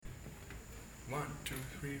One, two,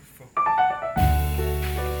 three, four.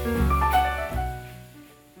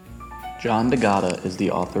 John DeGatta is the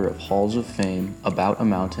author of Halls of Fame, About a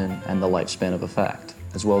Mountain, and The Lifespan of a Fact,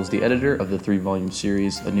 as well as the editor of the 3-volume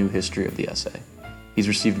series A New History of the Essay. He's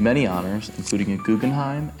received many honors, including a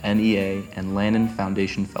Guggenheim, NEA, and Lannan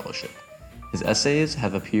Foundation Fellowship. His essays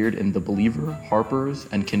have appeared in The Believer, Harper's,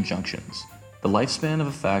 and Conjunctions. The Lifespan of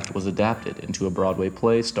a Fact was adapted into a Broadway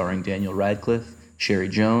play starring Daniel Radcliffe, Sherry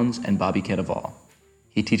Jones, and Bobby Cannavale.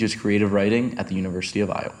 He teaches creative writing at the University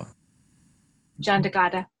of Iowa. John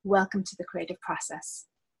DeGatta, welcome to the creative process.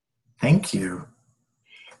 Thank you.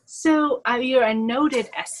 So you're a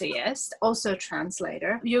noted essayist, also a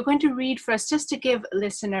translator. You're going to read for us just to give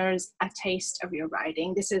listeners a taste of your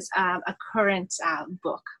writing. This is a current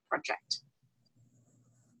book project.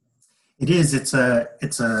 It is. It's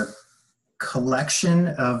a collection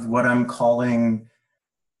of what I'm calling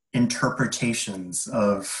interpretations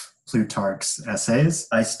of Plutarch's essays.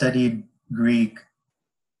 I studied Greek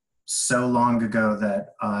so long ago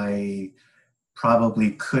that I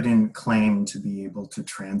probably couldn't claim to be able to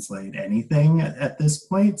translate anything at this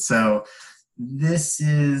point. So this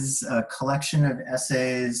is a collection of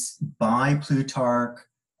essays by Plutarch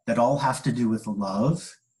that all have to do with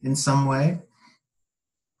love in some way.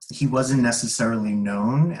 He wasn't necessarily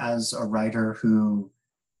known as a writer who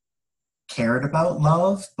cared about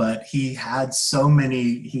love, but he has so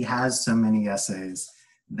many essays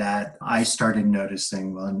that I started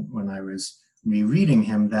noticing when I was rereading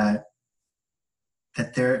him that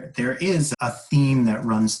there is a theme that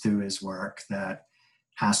runs through his work that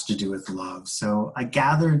has to do with love. So I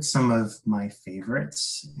gathered some of my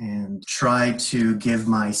favorites and tried to give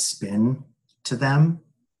my spin to them.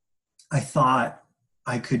 I thought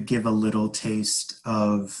I could give a little taste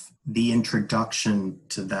of the introduction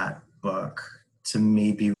to that book to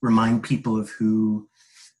maybe remind people of who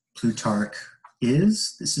Plutarch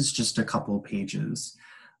is. This is just a couple pages.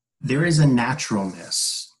 There is a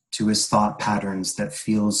naturalness to his thought patterns that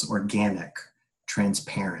feels organic,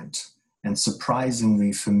 transparent, and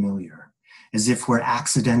surprisingly familiar, as if we're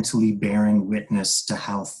accidentally bearing witness to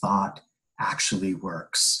how thought actually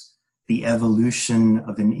works, the evolution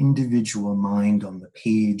of an individual mind on the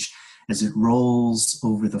page as it rolls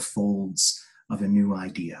over the folds of a new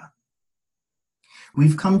idea.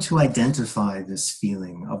 We've come to identify this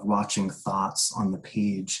feeling of watching thoughts on the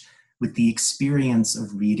page with the experience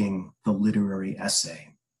of reading the literary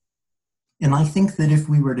essay. And I think that if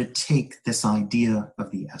we were to take this idea of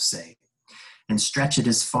the essay and stretch it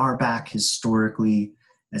as far back historically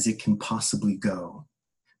as it can possibly go,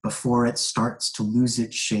 before it starts to lose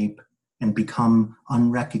its shape and become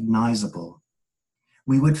unrecognizable,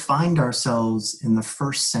 we would find ourselves in the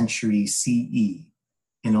 1st century CE,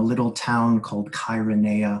 in a little town called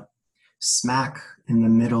Kaironea, smack in the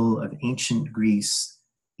middle of ancient Greece,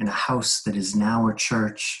 in a house that is now a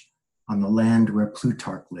church on the land where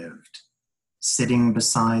Plutarch lived, sitting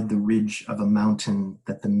beside the ridge of a mountain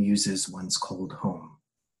that the Muses once called home.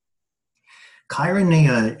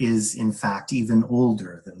 Kaironea is, in fact, even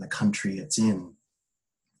older than the country it's in.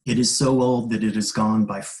 It is so old that it has gone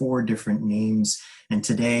by 4 different names, and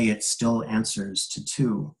today it still answers to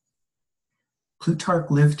 2. Plutarch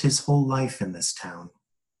lived his whole life in this town.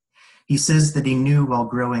 He says that he knew while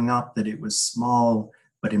growing up that it was small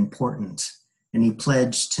but important, and he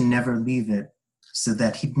pledged to never leave it so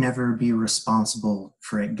that he'd never be responsible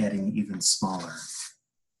for it getting even smaller.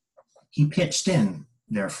 He pitched in,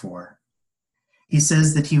 therefore. He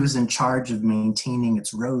says that he was in charge of maintaining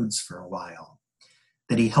its roads for a while,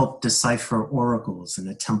 that he helped decipher oracles in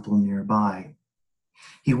a temple nearby.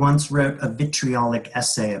 He once wrote a vitriolic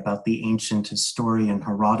essay about the ancient historian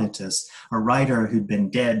Herodotus, a writer who'd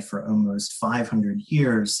been dead for almost 500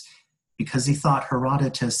 years, because he thought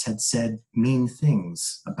Herodotus had said mean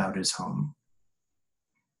things about his home.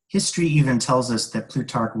 History even tells us that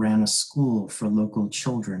Plutarch ran a school for local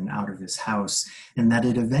children out of his house, and that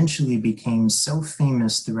it eventually became so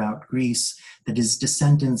famous throughout Greece that his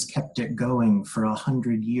descendants kept it going for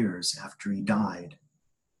 100 years after he died.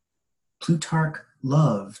 Plutarch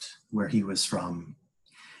loved where he was from,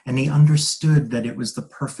 and he understood that it was the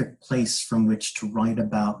perfect place from which to write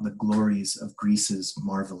about the glories of Greece's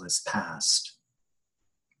marvelous past.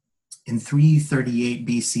 In 338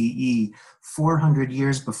 BCE, 400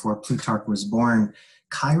 years before Plutarch was born,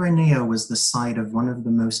 Kaironea was the site of one of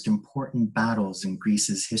the most important battles in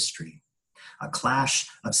Greece's history, a clash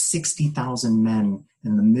of 60,000 men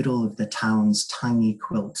in the middle of the town's tiny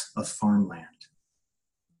quilt of farmland.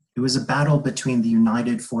 It was a battle between the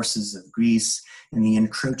united forces of Greece and the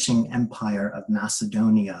encroaching empire of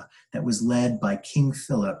Macedonia that was led by King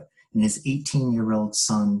Philip and his 18-year-old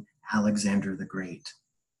son, Alexander the Great.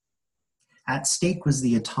 At stake was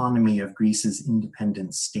the autonomy of Greece's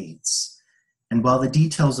independent states. And while the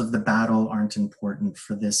details of the battle aren't important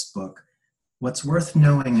for this book, what's worth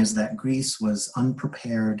knowing is that Greece was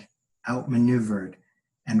unprepared, outmaneuvered,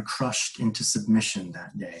 and crushed into submission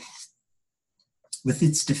that day. With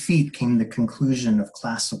its defeat came the conclusion of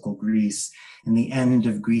classical Greece and the end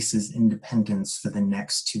of Greece's independence for the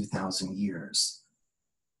next 2,000 years.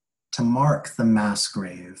 To mark the mass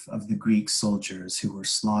grave of the Greek soldiers who were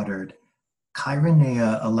slaughtered,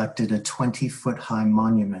 Chaeronea elected a 20-foot-high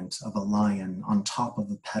monument of a lion on top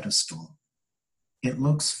of a pedestal. It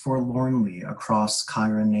looks forlornly across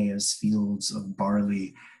Chaeronea's fields of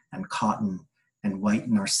barley and cotton and white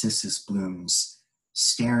narcissus blooms,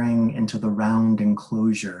 staring into the round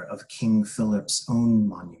enclosure of King Philip's own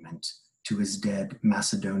monument to his dead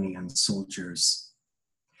Macedonian soldiers.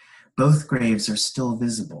 Both graves are still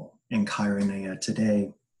visible in Chaeronea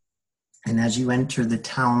today, and as you enter the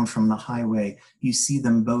town from the highway, you see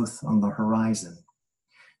them both on the horizon.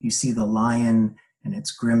 You see the lion and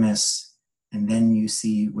its grimace, and then you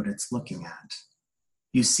see what it's looking at.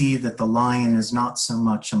 You see that the lion is not so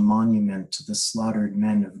much a monument to the slaughtered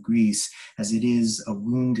men of Greece as it is a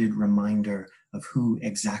wounded reminder of who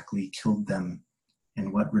exactly killed them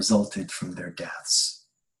and what resulted from their deaths.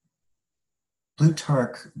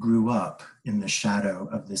 Plutarch grew up in the shadow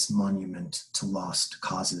of this monument to lost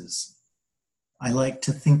causes. I like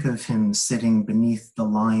to think of him sitting beneath the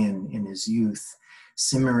lion in his youth,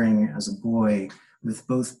 simmering as a boy with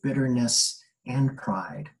both bitterness and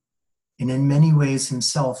pride, and in many ways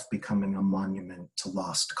himself becoming a monument to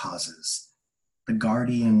lost causes, the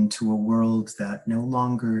guardian to a world that no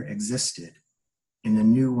longer existed, in a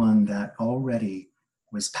new one that already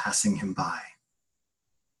was passing him by.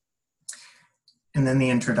 And then the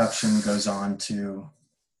introduction goes on to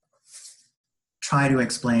try to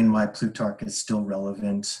explain why Plutarch is still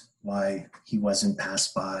relevant, why he wasn't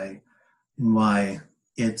passed by, and why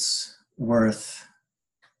it's worth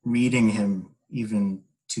reading him even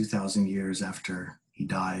 2,000 years after he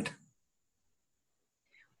died.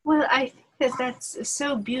 Well, I think that that's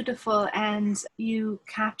so beautiful, and you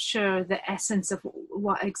capture the essence of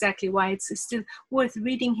what exactly why it's still worth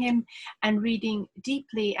reading him and reading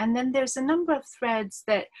deeply. And then there's a number of threads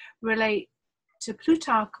that relate to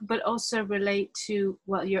Plutarch, but also relate to,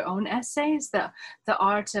 well, your own essays, the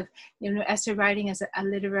art of, essay writing as a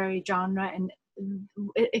literary genre. And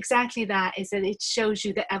exactly that is that it shows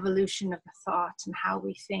you the evolution of the thought and how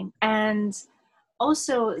we think. And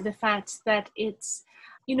also the fact that it's,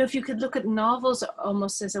 if you could look at novels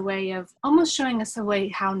almost as a way of almost showing us a way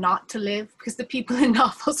how not to live, because the people in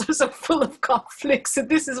novels are so full of conflicts. So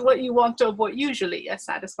this is what you want to avoid, usually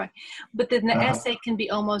satisfying. But then the essay can be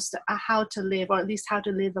almost a how to live, or at least how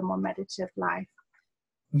to live a more meditative life.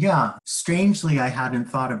 Yeah, strangely, I hadn't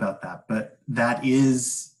thought about that, but that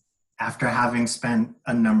is, after having spent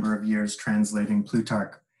a number of years translating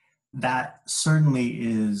Plutarch, that certainly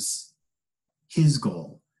is his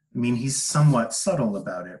goal. I mean, he's somewhat subtle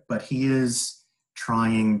about it, but he is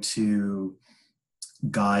trying to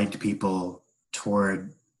guide people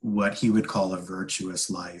toward what he would call a virtuous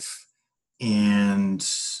life. And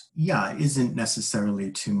yeah, isn't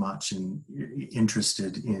necessarily too much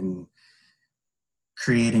interested in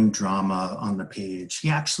creating drama on the page. He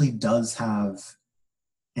actually does have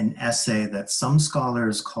an essay that some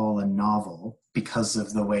scholars call a novel because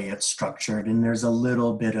of the way it's structured. And there's a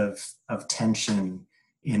little bit of tension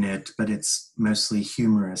in it, but it's mostly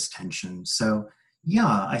humorous tension. So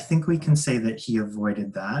yeah, I think we can say that he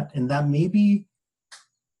avoided that, and that maybe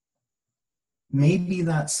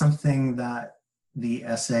that's something that the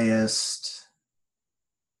essayist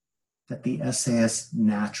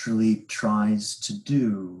naturally tries to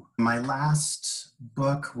do. My last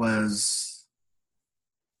book was,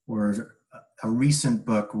 or a recent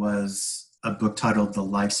book was, a book titled The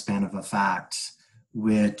Lifespan of a Fact,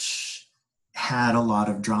 which had a lot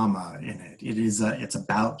of drama in it. It's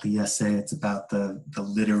about the essay, it's about the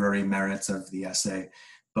literary merits of the essay.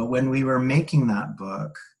 But when we were making that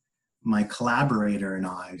book, my collaborator and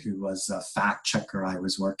I, who was a fact checker I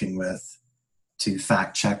was working with to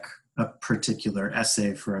fact check a particular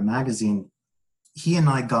essay for a magazine, he and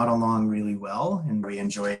I got along really well, and we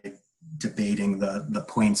enjoyed debating the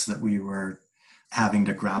points that we were having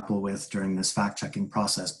to grapple with during this fact-checking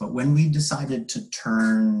process. But when we decided to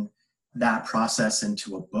turn that process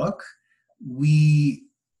into a book, we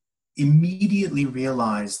immediately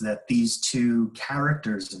realized that these two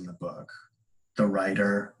characters in the book, the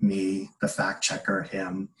writer, me, the fact checker,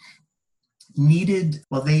 him, needed,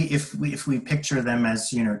 well, if we picture them as,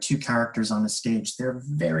 two characters on a stage, they're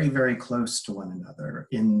very, very close to one another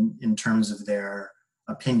in terms of their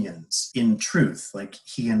opinions. In truth, like,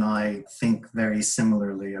 he and I think very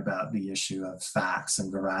similarly about the issue of facts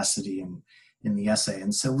and veracity in the essay.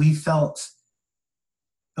 And so we felt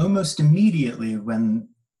almost immediately, when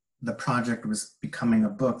the project was becoming a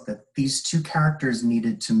book, that these two characters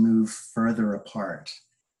needed to move further apart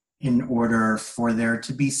in order for there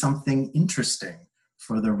to be something interesting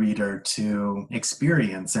for the reader to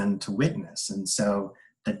experience and to witness. And so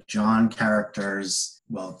the John character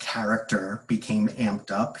became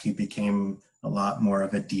amped up. He became a lot more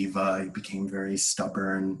of a diva. He became very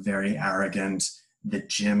stubborn, very arrogant. The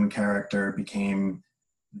Jim character became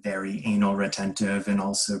very anal retentive and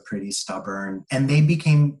also pretty stubborn. And they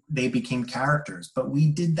became characters. But we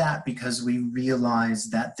did that because we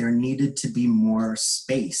realized that there needed to be more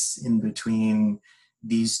space in between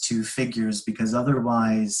these two figures, because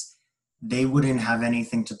otherwise they wouldn't have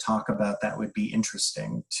anything to talk about that would be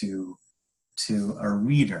interesting to a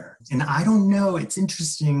reader. And I don't know, it's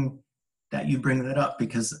interesting that you bring that up,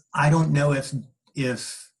 because I don't know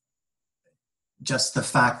if just the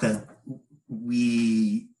fact that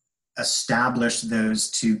we establish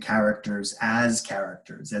those two characters, as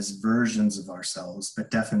versions of ourselves,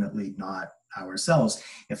 but definitely not ourselves,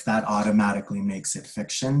 if that automatically makes it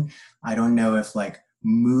fiction. I don't know if, like,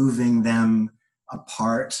 moving them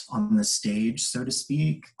apart on the stage, so to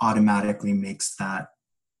speak, automatically makes that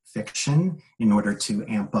fiction in order to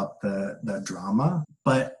amp up the drama.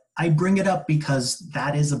 But I bring it up because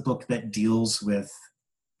that is a book that deals with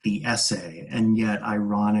the essay, and yet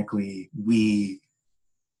ironically we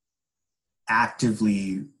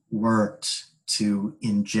actively worked to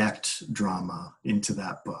inject drama into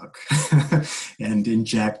that book and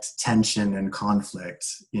inject tension and conflict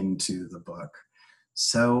into the book.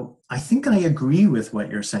 So I think I agree with what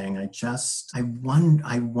you're saying. I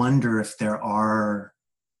wonder if there are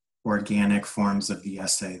organic forms of the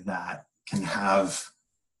essay that can have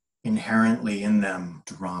inherently in them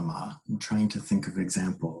drama. I'm trying to think of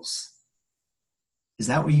examples. Is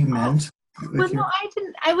that what you meant? Well, no, I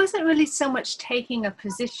didn't. I wasn't really so much taking a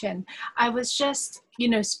position. I was just,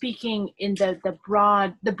 speaking in the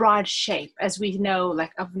broad shape, as we know,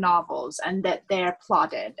 like, of novels, and that they're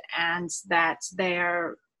plotted, and that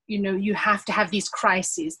they're, you have to have these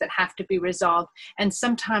crises that have to be resolved. And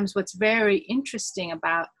sometimes what's very interesting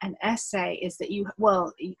about an essay is that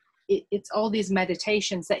it's all these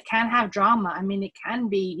meditations that can have drama. I mean, it can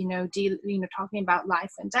be, talking about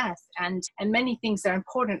life and death, and many things that are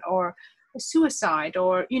important, or suicide,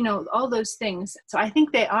 or, all those things. So I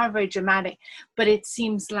think they are very dramatic, but it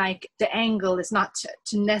seems like the angle is not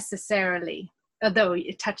to necessarily, although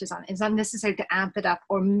it touches on it, it's not necessary to amp it up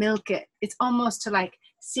or milk it. It's almost to, like,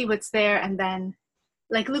 see what's there and then,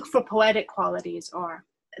 like, look for poetic qualities. Or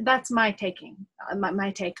that's my take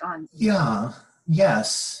on. Yeah.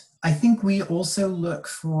 Yes. I think we also look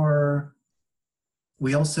for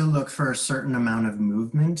a certain amount of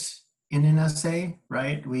movement in an essay,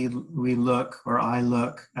 right? We look, or I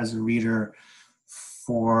look as a reader,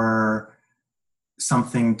 for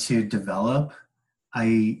something to develop.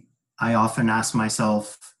 I often ask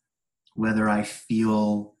myself whether I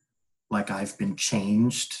feel like I've been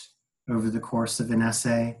changed over the course of an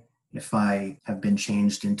essay, if I have been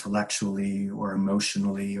changed intellectually or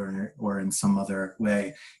emotionally or in some other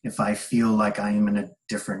way, if I feel like I am in a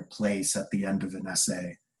different place at the end of an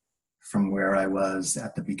essay from where I was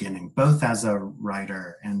at the beginning, both as a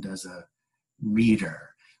writer and as a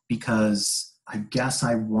reader, because I guess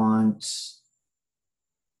I want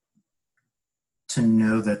to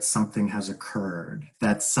know that something has occurred,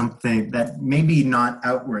 that something that maybe not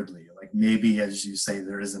outwardly, like maybe, as you say,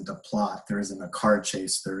 there isn't a plot, there isn't a car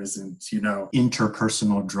chase, there isn't,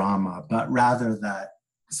 interpersonal drama, but rather that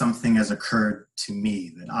something has occurred to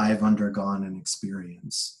me, that I've undergone an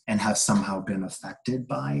experience and have somehow been affected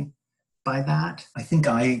by that. I think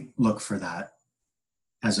I look for that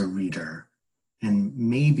as a reader, and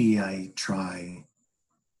maybe I try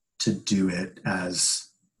to do it as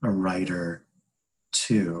a writer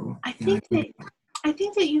too. I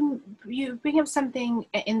think that you bring up something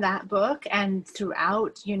in that book and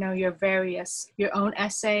throughout, your own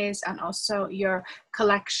essays, and also your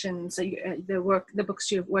collections, the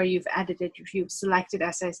books where you've edited, you've selected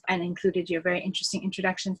essays and included your very interesting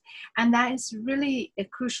introductions. And that is really a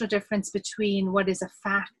crucial difference between what is a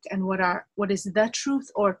fact and what is the truth,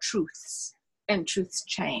 or truths, and truths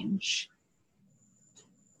change.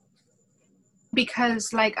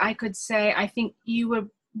 Because, like, I could say, I think you were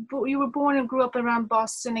you were born and grew up around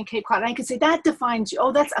Boston and Cape Cod. And I could say that defines you.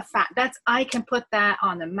 Oh, that's a fact. I can put that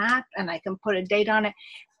on a map and I can put a date on it.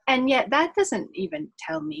 And yet that doesn't even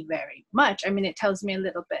tell me very much. I mean, it tells me a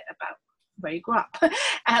little bit about where you grew up,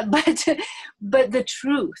 but the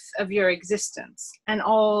truth of your existence and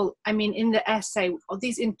all, I mean, in the essay, all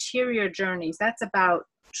these interior journeys, that's about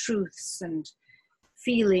truths and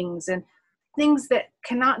feelings and things that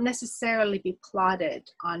cannot necessarily be plotted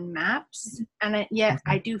on maps. And yet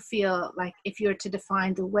I do feel like if you're to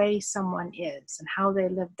define the way someone is and how they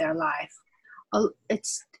live their life,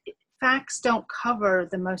 facts don't cover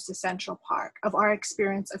the most essential part of our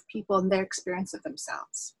experience of people and their experience of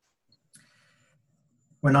themselves.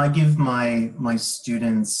 When I give my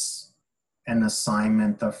students an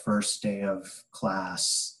assignment the first day of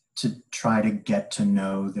class to try to get to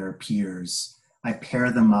know their peers, I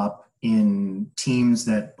pair them up in teams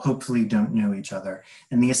that hopefully don't know each other.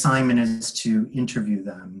 And the assignment is to interview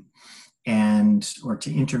them or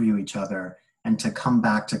to interview each other and to come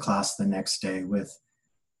back to class the next day with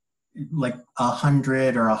like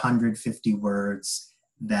 100 or 150 words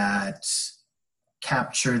that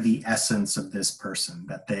capture the essence of this person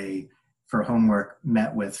that they, for homework,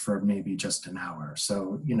 met with for maybe just an hour.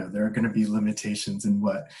 So, there are going to be limitations in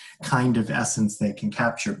what kind of essence they can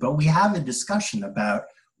capture. But we have a discussion about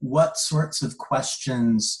what sorts of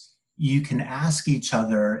questions you can ask each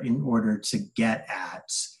other in order to get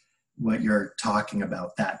at what you're talking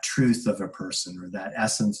about, that truth of a person or that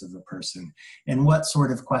essence of a person, and what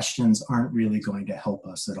sort of questions aren't really going to help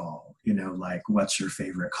us at all. Like, what's your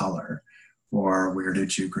favorite color? Or where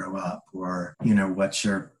did you grow up? Or, what's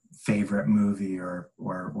your favorite movie or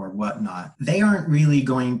whatnot. They aren't really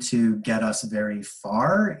going to get us very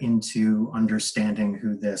far into understanding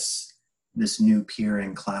who this new peer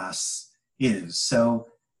in class is. So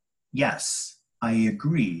yes, I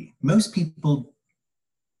agree. Most people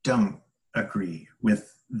don't agree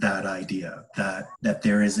with that idea that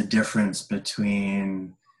there is a difference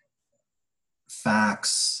between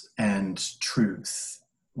facts and truth,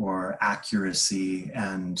 or accuracy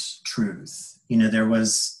and truth. There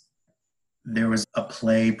was a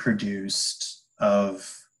play produced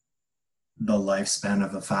of the lifespan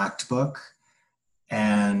of a fact book,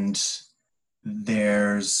 and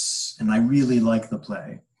I really like the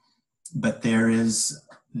play, but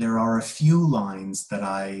there are a few lines that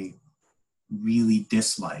I really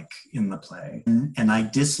dislike in the play. And I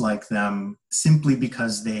dislike them simply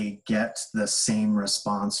because they get the same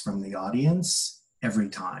response from the audience every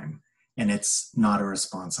time. And it's not a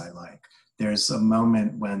response I like. There's a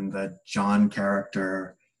moment when the John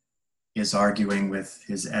character is arguing with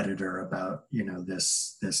his editor about,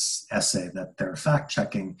 this essay that they're fact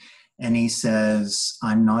checking. And he says,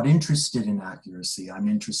 "I'm not interested in accuracy, I'm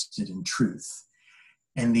interested in truth."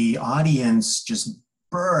 And the audience just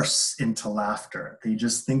bursts into laughter. They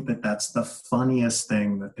just think that that's the funniest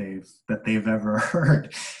thing that they've ever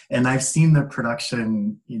heard. And I've seen the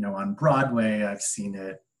production, on Broadway. I've seen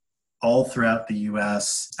it all throughout the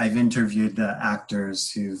US. I've interviewed the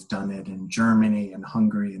actors who've done it in Germany and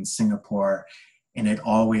Hungary and Singapore, and it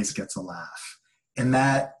always gets a laugh. And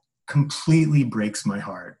that completely breaks my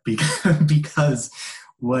heart because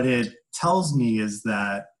what it tells me is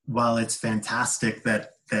that while it's fantastic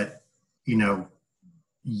that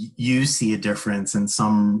you see a difference and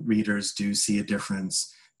some readers do see a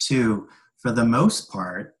difference too, for the most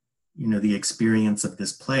part, the experience of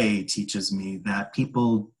this play teaches me that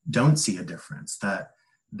people don't see a difference,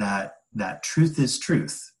 that truth is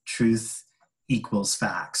truth. Truth equals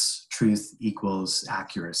facts. Truth equals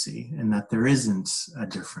accuracy, and that there isn't a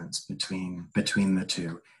difference between the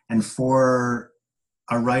two. And for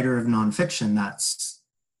a writer of nonfiction,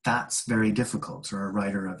 that's very difficult, or a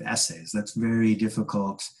writer of essays, that's very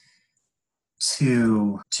difficult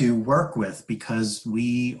to work with, because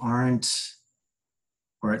we aren't,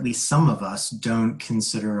 or at least some of us don't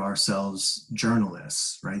consider ourselves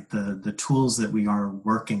journalists, right? The tools that we are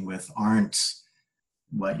working with aren't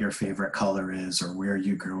what your favorite color is, or where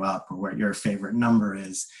you grew up, or what your favorite number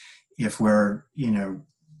is. If we're,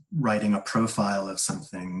 writing a profile of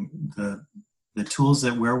something, the tools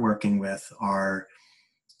that we're working with are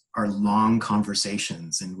long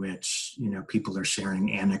conversations in which, people are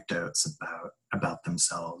sharing anecdotes about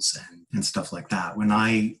themselves and stuff like that. When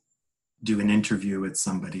I do an interview with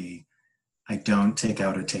somebody, I don't take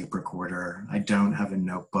out a tape recorder. I don't have a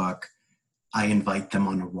notebook. I invite them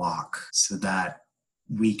on a walk so that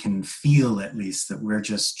we can feel at least that we're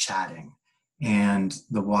just chatting. And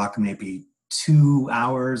the walk may be 2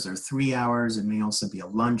 hours or 3 hours. It may also be a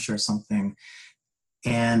lunch or something.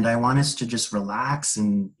 And I want us to just relax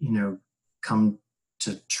and, come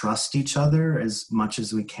to trust each other as much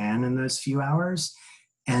as we can in those few hours.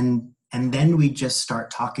 And then we just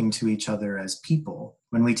start talking to each other as people.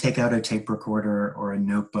 When we take out a tape recorder or a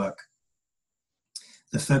notebook,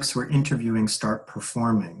 the folks we're interviewing start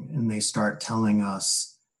performing, and they start telling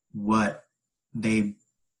us what they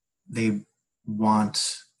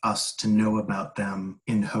want us to know about them,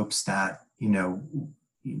 in hopes that,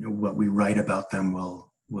 what we write about them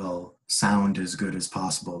will sound as good as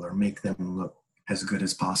possible or make them look as good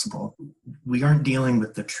as possible. We aren't dealing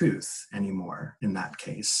with the truth anymore in that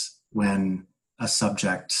case, when a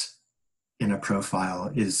subject in a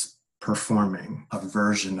profile is performing a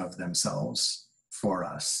version of themselves for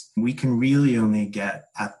us. We can really only get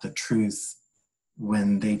at the truth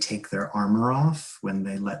when they take their armor off, when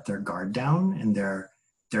they let their guard down, and they're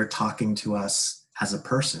talking to us as a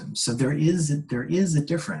person. So there is a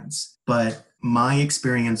difference. But my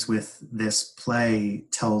experience with this play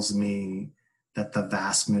tells me that the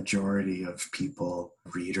vast majority of people,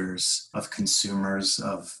 readers, of consumers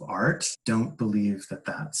of art, don't believe that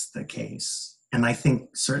that's the case. And I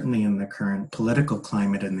think certainly in the current political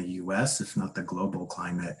climate in the US, if not the global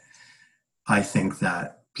climate, I think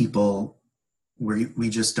that we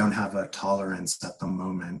just don't have a tolerance at the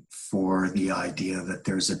moment for the idea that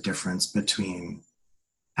there's a difference between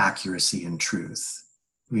accuracy and truth.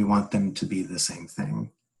 We want them to be the same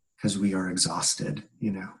thing because we are exhausted,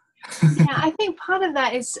 Yeah, I think part of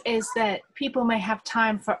that is that people may have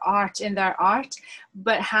time for art in their art,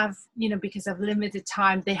 but have, because of limited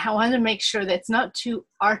time, they want to make sure that it's not too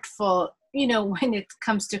artful, when it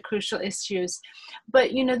comes to crucial issues.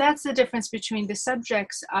 But, that's the difference between the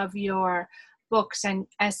subjects of your books and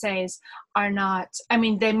essays are not,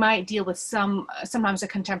 they might deal with sometimes a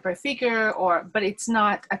contemporary figure, but it's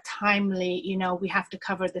not a timely, we have to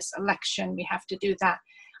cover this election, we have to do that.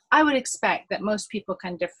 I would expect that most people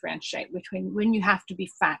can differentiate between when you have to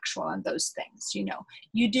be factual on those things.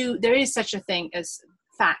 There is such a thing as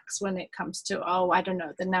facts when it comes to,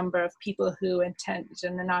 the number of people who attended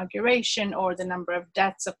an inauguration or the number of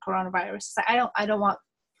deaths of coronavirus. I don't want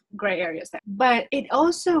gray areas there. But it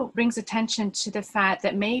also brings attention to the fact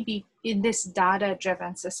that maybe in this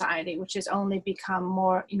data-driven society, which has only become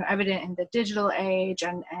more, evident in the digital age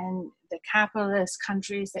and the capitalist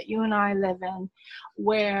countries that you and I live in,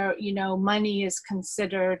 where, money is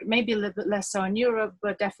considered, maybe a little bit less so in Europe,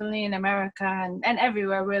 but definitely in America and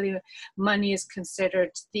everywhere, really, money is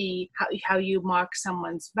considered how you mark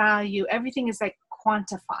someone's value. Everything is like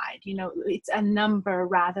quantified, it's a number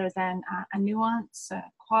rather than a nuance,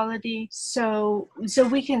 quality. So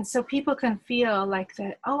people can feel like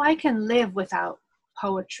that, I can live without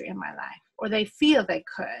poetry in my life, or they feel they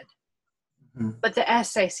could. Mm-hmm. But the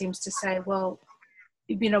essay seems to say, well,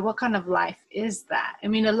 what kind of life is that? A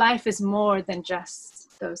life is more than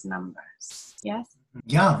just those numbers. Yes?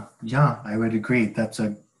 Yeah, I would agree. That's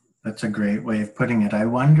a great way of putting it. I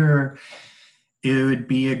wonder, it would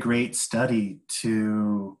be a great study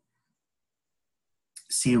to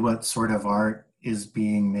see what sort of art is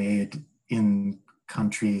being made in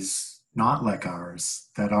countries not like ours,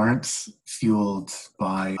 that aren't fueled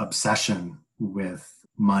by obsession with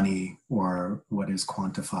money or what is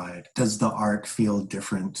quantified. Does the art feel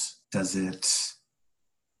different? Does it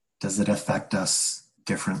affect us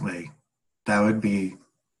differently? That would be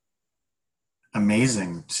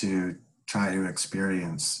amazing to try to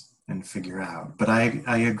experience and figure out. But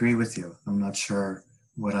I agree with you. I'm not sure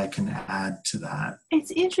what I can add to that.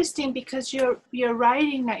 It's interesting because you're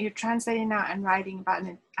writing that, you're translating that and writing about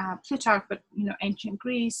Plutarch, but ancient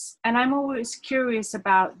Greece. And I'm always curious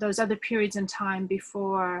about those other periods in time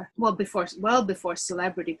before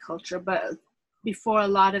celebrity culture, but before a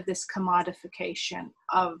lot of this commodification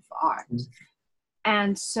of art. Mm-hmm.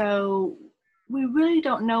 And so we really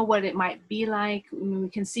don't know what it might be like. We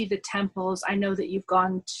can see the temples. I know that you've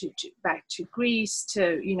gone back to Greece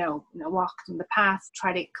to, walked in the path,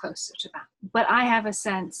 try to get closer to that. But I have a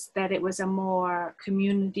sense that it was a more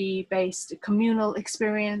community-based, communal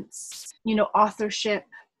experience, authorship.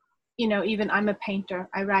 Even I'm a painter.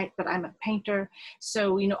 I write, but I'm a painter.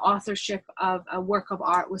 So, authorship of a work of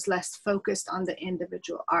art was less focused on the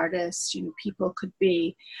individual artist. People could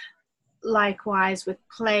be, likewise with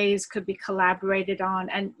plays, could be collaborated on,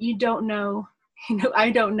 and you don't know,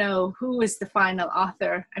 I don't know who is the final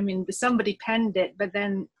author. Somebody penned it, but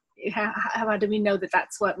then how do we know that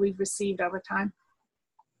that's what we've received over time?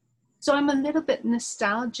 So I'm a little bit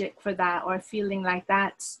nostalgic for that, or feeling like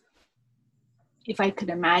that's, if I could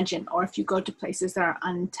imagine, or if you go to places that are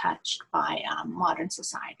untouched by modern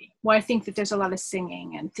society, where I think that there's a lot of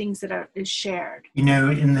singing and things that is shared.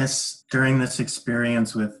 During this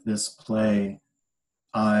experience with this play,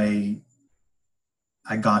 I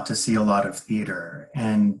I got to see a lot of theater.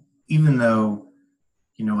 And even though,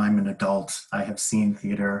 I'm an adult, I have seen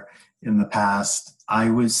theater in the past,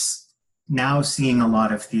 I was now seeing a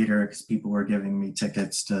lot of theater because people were giving me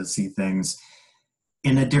tickets to see things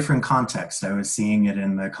in a different context. I was seeing it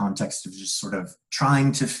in the context of just sort of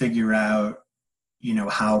trying to figure out,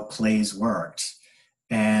 how plays worked.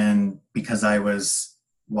 And because I was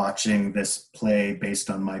watching this play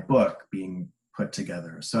based on my book being put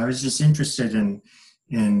together. So I was just interested in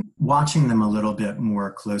watching them a little bit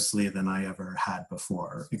more closely than I ever had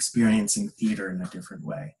before, experiencing theater in a different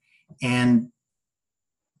way. And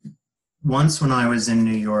once when I was in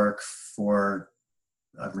New York for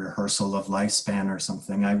a rehearsal of Lifespan or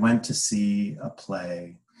something, I went to see a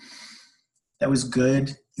play that was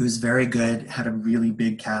good. It was very good, had a really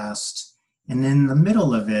big cast. And in the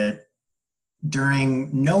middle of it,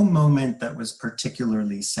 during no moment that was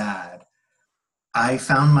particularly sad, I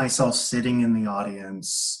found myself sitting in the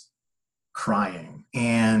audience crying.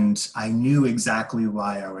 And I knew exactly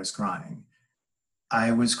why I was crying.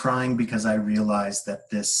 I was crying because I realized that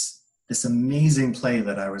this amazing play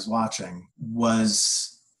that I was watching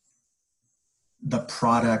was the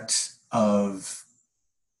product of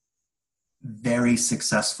very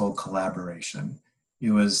successful collaboration.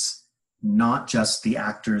 It was not just the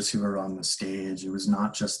actors who were on the stage. It was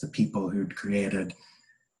not just the people who'd created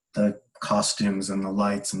the costumes and the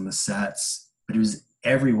lights and the sets, but it was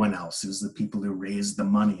everyone else. It was the people who raised the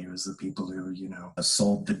money. It was the people who,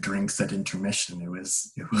 sold the drinks at intermission. It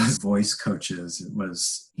was voice coaches. It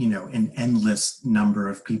was, an endless number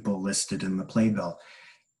of people listed in the playbill.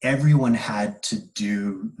 Everyone had to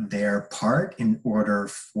do their part in order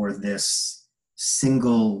for this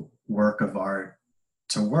single work of art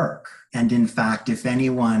to work. And in fact, if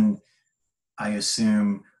anyone, I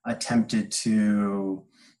assume, attempted to,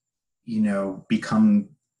 become,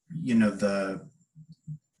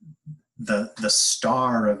 the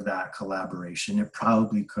star of that collaboration, it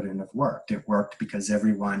probably couldn't have worked. It worked because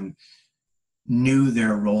everyone knew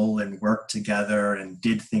their role and worked together and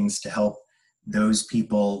did things to help those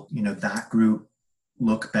people, that group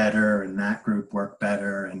look better and that group work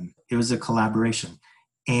better. And it was a collaboration.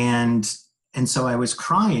 And so I was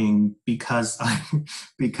crying because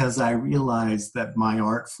I realized that my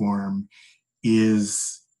art form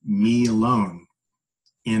is me alone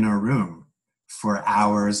in a room for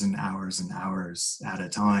hours and hours and hours at a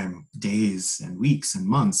time, days and weeks and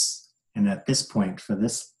months. And at this point, for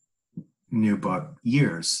this new book,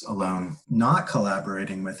 years alone, not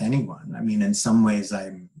collaborating with anyone. I mean, in some ways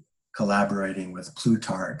I'm collaborating with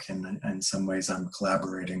Plutarch, and in some ways I'm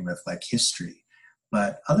collaborating with like history,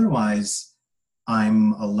 but otherwise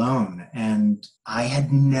I'm alone. And I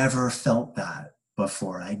had never felt that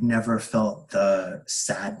before. I'd never felt the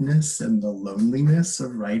sadness and the loneliness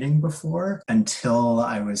of writing before until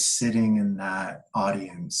I was sitting in that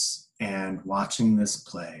audience and watching this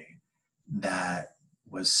play that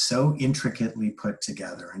was so intricately put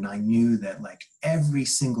together. And I knew that like every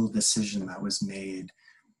single decision that was made,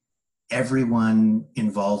 everyone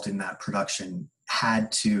involved in that production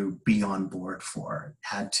had to be on board for,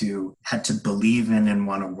 had to believe in and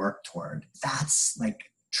want to work toward. That's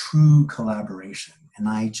like true collaboration. And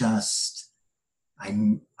I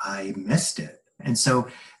missed it. And so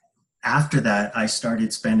after that, I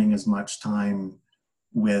started spending as much time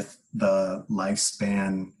with the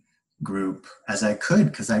Lifespan group as I could,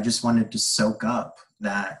 because I just wanted to soak up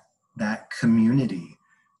that community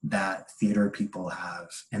that theater people have,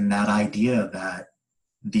 and that idea that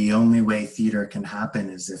the only way theater can happen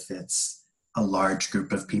is if it's a large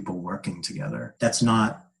group of people working together. That's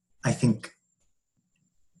not, I think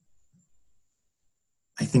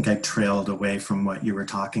I trailed away from what you were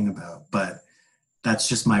talking about, but that's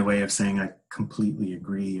just my way of saying I completely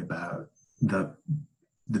agree about the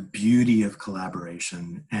beauty of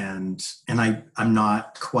collaboration. And I'm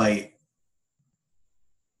not quite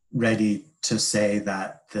ready to say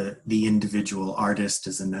that the individual artist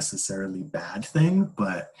is a necessarily bad thing,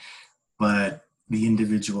 but the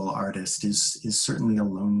individual artist is certainly a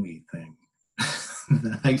lonely thing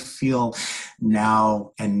that I feel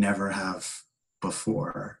now and never have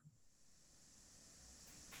before.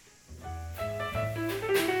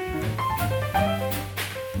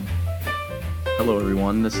 Hello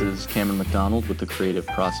everyone, this is Cameron McDonald with the Creative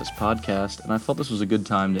Process Podcast, and I felt this was a good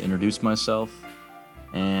time to introduce myself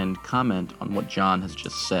and comment on what John has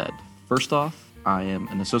just said. First off, I am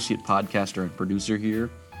an associate podcaster and producer here,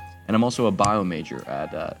 and I'm also a bio major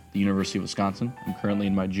at the University of Wisconsin. I'm currently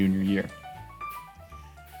in my junior year.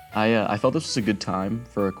 I felt this was a good time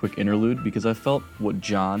for a quick interlude because I felt what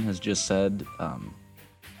John has just said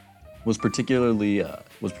was particularly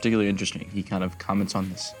interesting. He kind of comments on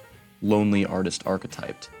this lonely artist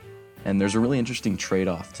archetype, and there's a really interesting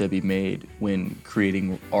trade-off to be made when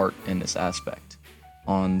creating art in this aspect.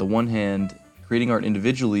 On the one hand, creating art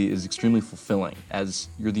individually is extremely fulfilling, as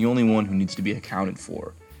you're the only one who needs to be accounted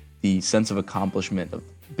for. The sense of accomplishment of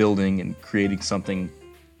building and creating something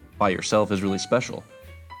by yourself is really special.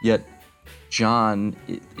 Yet, John,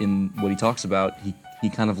 in what he talks about, he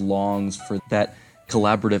kind of longs for that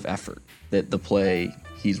collaborative effort that the play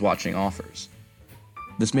he's watching offers.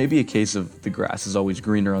 This may be a case of the grass is always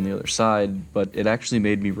greener on the other side, but it actually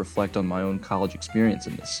made me reflect on my own college experience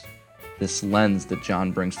in this lens that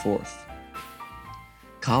John brings forth.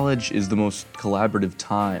 College is the most collaborative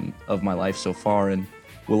time of my life so far and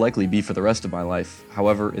will likely be for the rest of my life.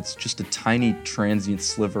 However, it's just a tiny transient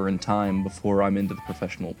sliver in time before I'm into the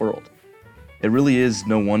professional world. It really is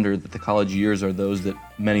no wonder that the college years are those that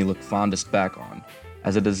many look fondest back on,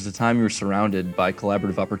 as it is the time you're surrounded by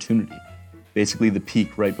collaborative opportunity, basically the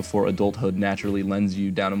peak right before adulthood naturally lends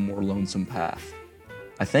you down a more lonesome path.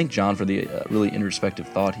 I thank John for the really introspective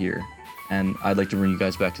thought here, and I'd like to bring you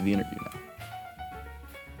guys back to the interview now.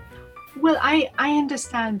 Well, I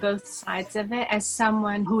understand both sides of it as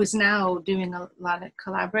someone who is now doing a lot of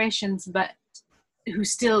collaborations, but who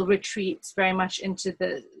still retreats very much into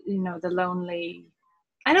the lonely.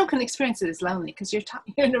 I don't can experience it as lonely because you're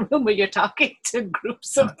in a room where you're talking to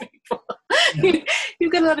groups of people. Yeah.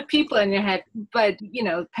 You've got a lot of people in your head, but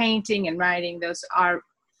painting and writing, those are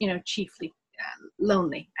chiefly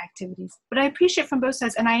lonely activities. But I appreciate from both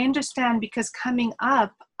sides, and I understand because coming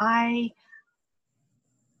up, I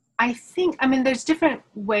think there's different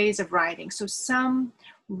ways of writing. So some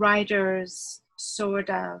writers sort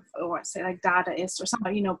of, or say like Dadaists or some,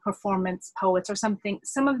 performance poets or something,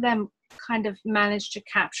 some of them kind of manage to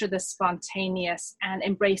capture the spontaneous and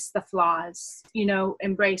embrace the flaws,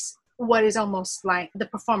 embrace what is almost like the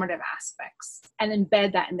performative aspects and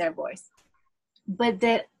embed that in their voice. But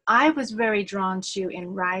that I was very drawn to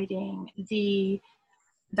in writing the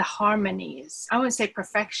harmonies. I wouldn't say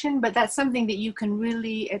perfection, but that's something that you can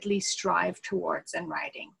really at least strive towards in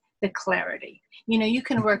writing, the clarity. You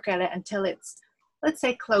can work at it until it's, let's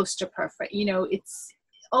say, close to perfect. It's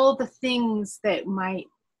all the things that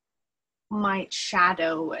might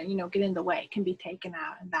shadow and get in the way can be taken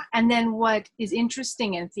out and that. And then what is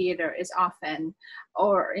interesting in theater is often,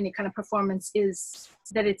 or any kind of performance, is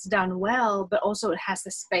that it's done well, but also it has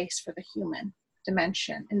the space for the human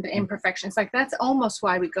dimension and the imperfections. Like that's almost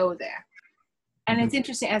why we go there. And it's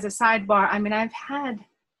interesting as a sidebar, I've had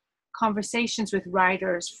conversations with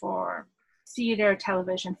writers for theater,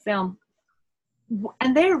 television, film,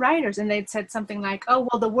 and they're writers, and they'd said something like, oh,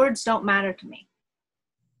 well, the words don't matter to me.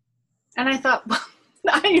 And I thought,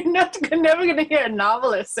 well, you're never going to hear a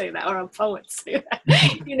novelist say that or a poet say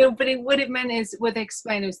that, but what it meant is, what they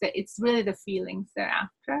explained is that it's really the feelings they're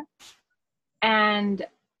after. And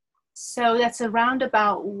so that's a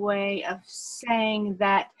roundabout way of saying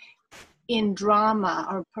that in drama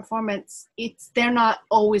or performance, they're not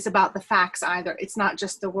always about the facts either. It's not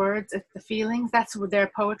just the words, it's the feelings. That's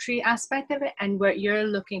their poetry aspect of it, and what you're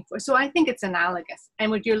looking for. So I think it's analogous.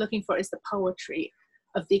 And what you're looking for is the poetry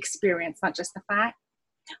of the experience, not just the fact.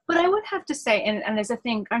 But I would have to say, and as a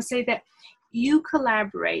thing, I say that you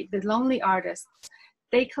collaborate, the lonely artists,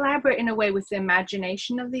 they collaborate in a way with the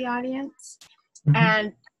imagination of the audience. Mm-hmm.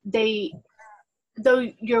 And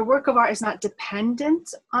though your work of art is not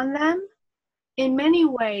dependent on them, in many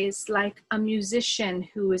ways, like a musician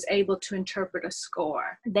who is able to interpret a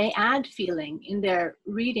score, they add feeling in their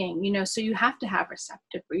reading, so you have to have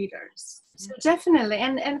receptive readers. So definitely,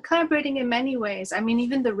 and collaborating in many ways.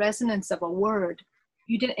 Even the resonance of a word,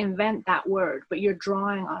 you didn't invent that word, but you're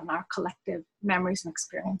drawing on our collective memories and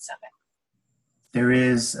experience of it. There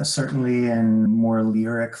is certainly in more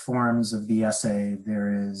lyric forms of the essay,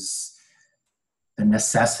 there is the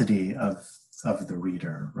necessity of the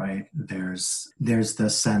reader, right? There's the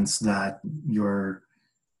sense that you're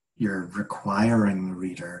requiring the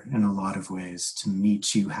reader in a lot of ways to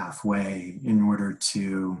meet you halfway in order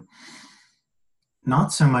to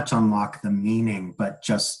not so much unlock the meaning, but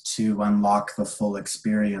just to unlock the full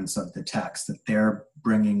experience of the text, that they're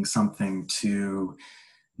bringing something to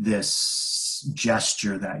this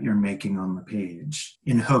gesture that you're making on the page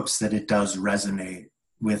in hopes that it does resonate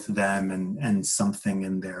with them and something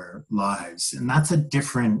in their lives. And that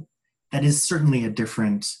is certainly a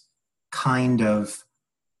different kind of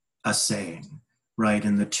assaying, right?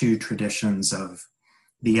 In the two traditions of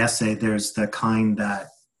the essay, there's the kind that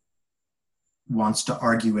wants to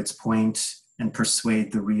argue its point and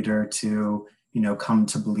persuade the reader to, come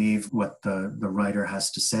to believe what the writer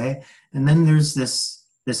has to say. And then there's this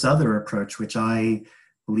this other approach, which I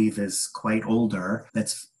believe is quite older,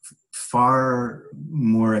 that's far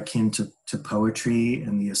more akin to poetry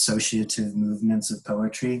and the associative movements of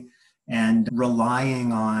poetry, and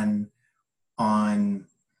relying on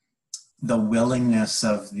the willingness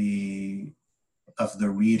of the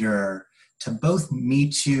reader to both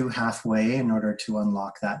meet you halfway in order to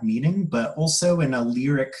unlock that meaning, but also in a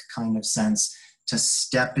lyric kind of sense to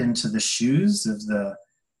step into the shoes of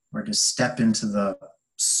or to step into the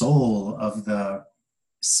soul of the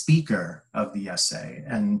speaker of the essay,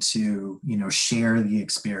 and to, share the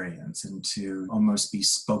experience and to almost be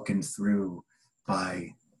spoken through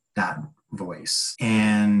by that voice.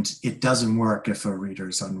 And it doesn't work if a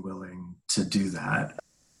reader's unwilling to do that.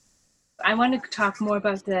 I want to talk more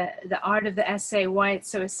about the art of the essay, why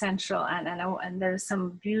it's so essential, and there's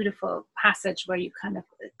some beautiful passage where you kind of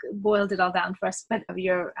boiled it all down for us. But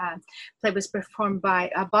your play was performed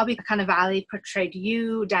by Bobby Cannavale, portrayed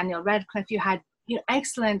you, Daniel Radcliffe. You had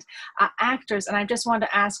excellent actors, and I just want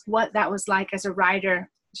to ask what that was like as a writer.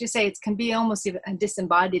 As you say, it can be almost even a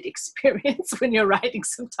disembodied experience when you're writing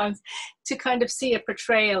sometimes, to kind of see a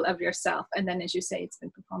portrayal of yourself. And then, as you say, it's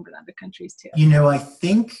been performed in other countries too. I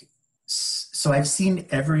think, so I've seen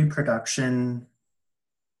every production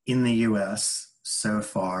in the US so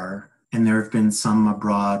far, and there have been some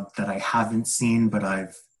abroad that I haven't seen, but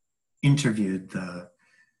I've interviewed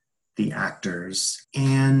the actors.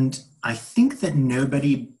 And I think that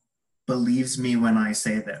nobody believes me when I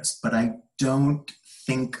say this, but I don't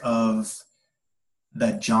think of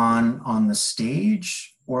the John on the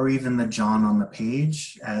stage or even the John on the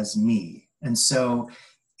page as me. And so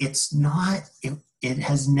it's not, it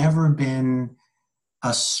has never been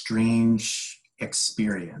a strange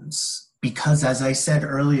experience, because as I said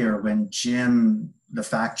earlier, when Jim, the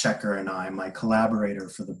fact checker, and I, my collaborator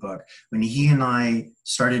for the book, when he and I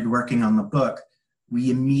started working on the book, we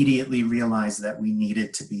immediately realized that we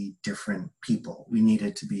needed to be different people. We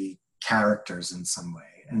needed to be characters in some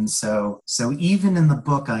way. And so even in the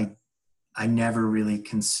book, I never really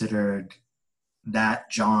considered that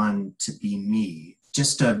John to be me,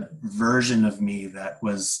 just a version of me that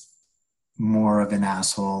was more of an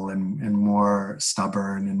asshole and more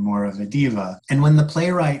stubborn and more of a diva. And when the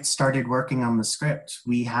playwright started working on the script,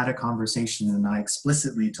 we had a conversation, and I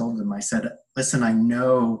explicitly told him, I said, listen, I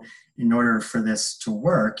know in order for this to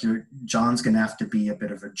work, John's going to have to be a bit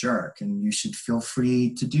of a jerk, and you should feel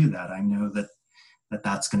free to do that. I know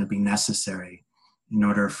that's going to be necessary in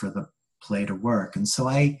order for the play to work. And so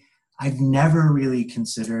I've never really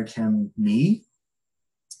considered him me.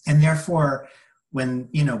 And therefore, when,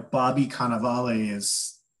 Bobby Cannavale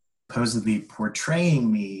is supposedly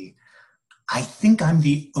portraying me, I think I'm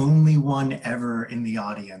the only one ever in the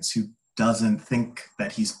audience who doesn't think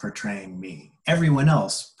that he's portraying me. Everyone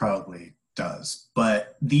else probably does.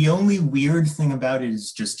 But the only weird thing about it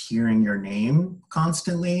is just hearing your name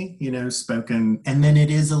constantly, spoken. And then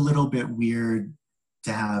it is a little bit weird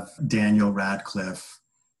to have Daniel Radcliffe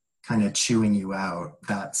kind of chewing you out.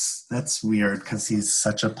 That's weird because he's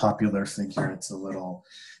such a popular figure. It's a little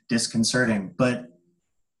disconcerting. But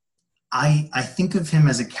I think of him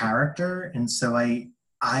as a character, and so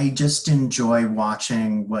I just enjoy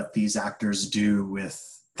watching what these actors do with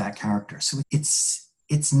that character. So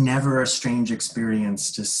it's never a strange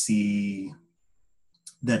experience to see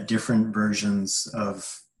the different versions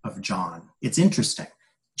of John. It's interesting.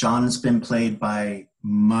 John's been played by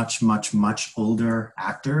much, much, much older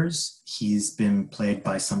actors. He's been played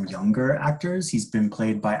by some younger actors. He's been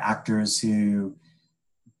played by actors who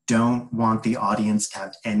don't want the audience to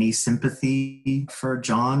have any sympathy for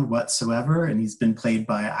John whatsoever. And he's been played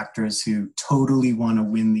by actors who totally want to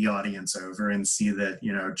win the audience over and see that,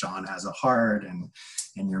 John has a heart and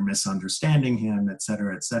you're misunderstanding him, et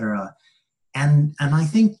cetera, et cetera. And I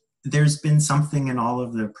think there's been something in all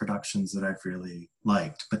of the productions that I've really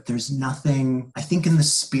liked, but there's nothing, I think, in the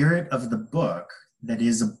spirit of the book that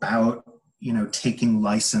is about, taking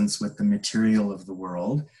license with the material of the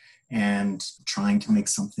world and trying to make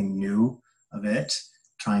something new of it,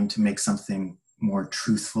 trying to make something more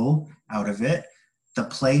truthful out of it. The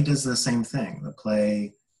play does the same thing. The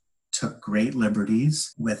play took great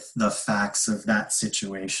liberties with the facts of that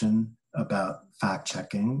situation about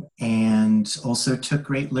fact-checking, and also took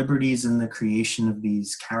great liberties in the creation of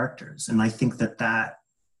these characters. And I think that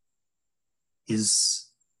is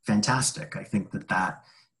fantastic. I think that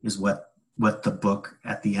is what the book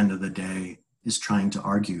at the end of the day is trying to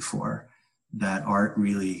argue for, that art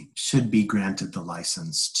really should be granted the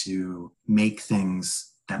license to make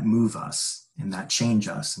things that move us and that change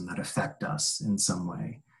us and that affect us in some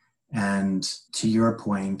way. And to your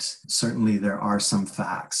point, certainly there are some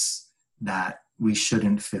facts that we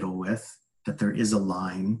shouldn't fiddle with, that there is a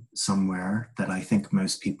line somewhere that I think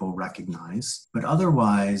most people recognize. But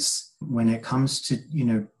otherwise, when it comes to,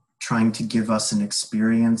 trying to give us an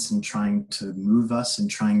experience and trying to move us and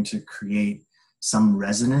trying to create some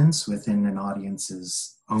resonance within an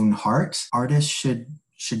audience's own heart, artists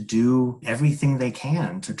should do everything they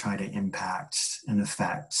can to try to impact and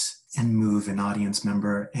affect and move an audience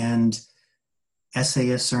member. And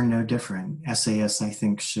essayists are no different. Essayists, I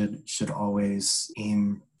think, should always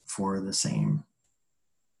aim for the same.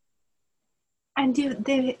 And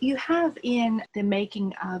you have in the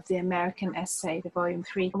making of the American essay, the volume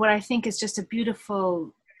 3, what I think is just a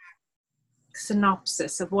beautiful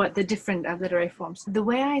synopsis of what the different literary forms. The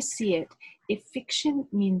way I see it, if fiction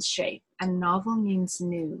means shape, and novel means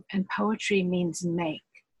new, and poetry means make,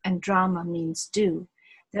 and drama means do,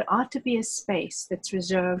 there ought to be a space that's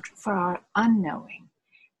reserved for our unknowing,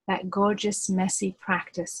 that gorgeous, messy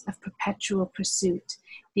practice of perpetual pursuit,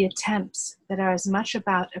 the attempts that are as much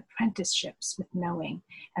about apprenticeships with knowing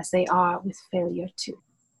as they are with failure too.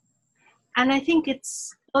 And I think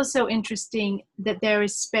it's also interesting that there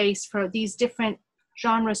is space for these different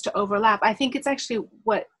genres to overlap. I think it's actually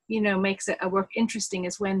what, makes a work interesting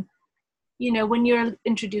is when you're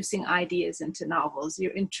introducing ideas into novels,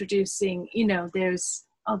 you're introducing, there's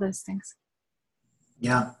all those things.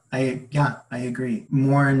 Yeah, I agree.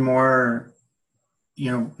 More and more,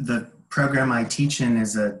 the program I teach in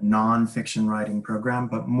is a non-fiction writing program,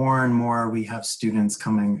 but more and more we have students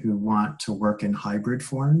coming who want to work in hybrid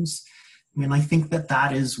forms. I think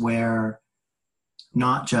that is where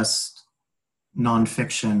not just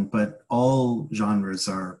nonfiction, but all genres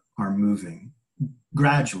are moving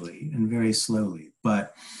gradually and very slowly,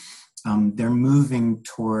 but they're moving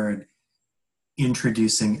toward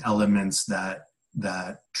introducing elements that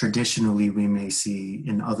traditionally we may see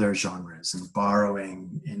in other genres and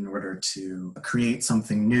borrowing in order to create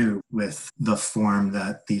something new with the form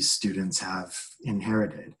that these students have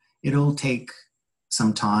inherited. It'll take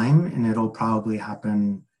some time and it'll probably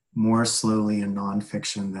happen more slowly in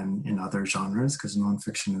nonfiction than in other genres because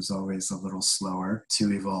nonfiction is always a little slower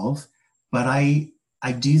to evolve. But I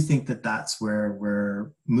do think that that's where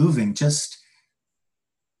we're moving, just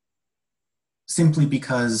simply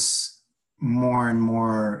because more and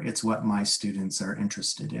more it's what my students are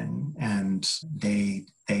interested in, and they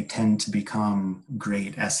tend to become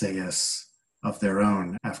great essayists of their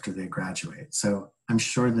own after they graduate. So I'm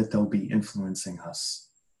sure that they'll be influencing us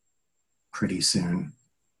pretty soon.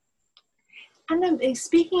 And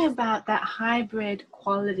speaking about that hybrid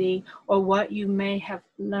quality, or what you may have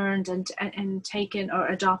learned and taken or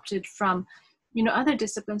adopted from, other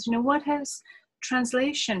disciplines, what has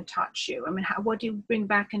translation taught you? What do you bring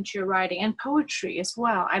back into your writing? And poetry as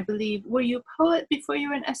well, I believe. Were you a poet before you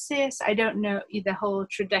were an essayist? I don't know the whole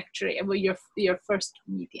trajectory of your first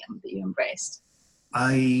medium that you embraced.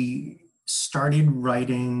 I started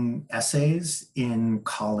writing essays in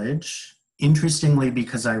college. Interestingly,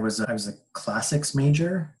 because I was a classics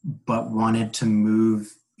major, but wanted to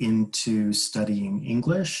move into studying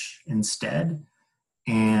English instead.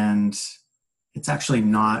 And it's actually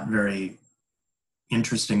not very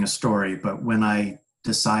interesting a story, but when I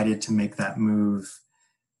decided to make that move,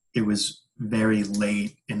 it was very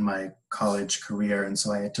late in my college career. And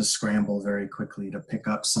so I had to scramble very quickly to pick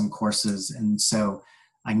up some courses. And so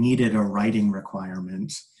I needed a writing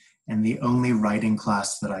requirement. And the only writing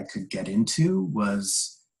class that I could get into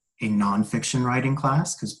was a nonfiction writing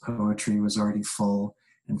class because poetry was already full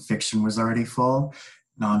and fiction was already full.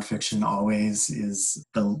 Nonfiction always is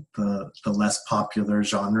the less popular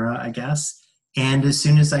genre, I guess. And as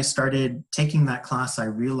soon as I started taking that class, I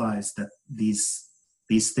realized that these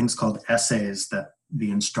things called essays that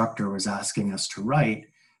the instructor was asking us to write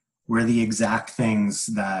were the exact things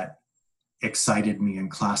that excited me in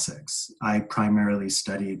classics. I primarily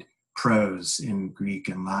studied prose in Greek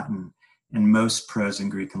and Latin, and most prose in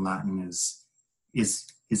Greek and Latin is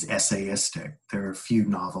essayistic. There are a few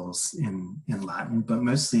novels in Latin, but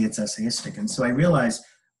mostly it's essayistic. And so I realized,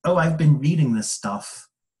 I've been reading this stuff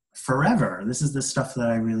forever. This is the stuff that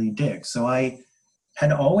I really dig. So I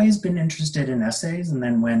had always been interested in essays and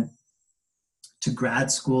then went to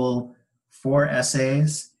grad school for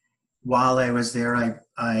essays. While I was there,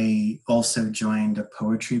 I also joined a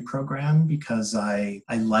poetry program because I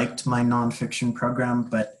liked my nonfiction program,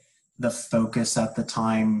 but the focus at the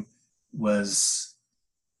time was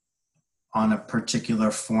on a particular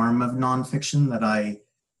form of nonfiction that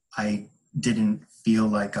I didn't feel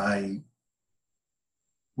like I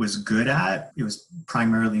was good at. It was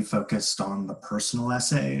primarily focused on the personal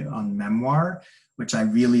essay, on memoir, which I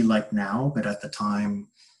really like now, but at the time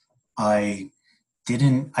I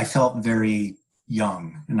felt very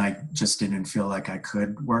young, and I just didn't feel like I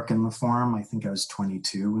could work in the form. I think I was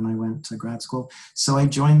 22 when I went to grad school. So I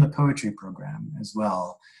joined the poetry program as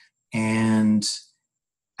well, and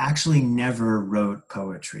actually never wrote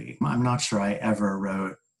poetry. I'm not sure I ever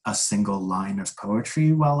wrote a single line of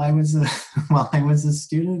poetry while I was a while I was a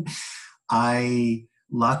student. I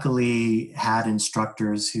luckily had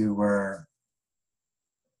instructors who were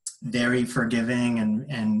very forgiving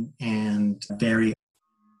and very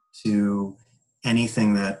to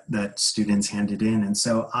anything that students handed in. And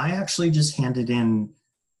so I actually just handed in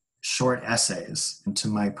short essays to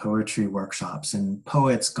my poetry workshops. And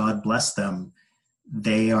poets, God bless them,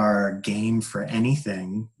 they are game for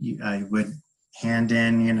anything. I would hand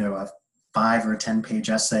in, a 5 or 10 page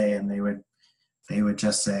essay, and they would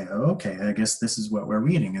just say, oh, okay, I guess this is what we're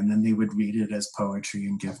reading. And then they would read it as poetry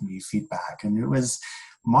and give me feedback. And it was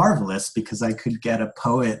marvelous because I could get a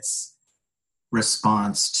poet's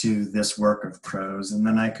response to this work of prose, and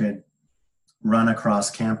then I could run across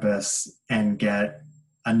campus and get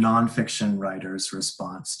a nonfiction writer's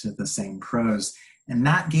response to the same prose. And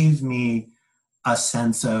that gave me a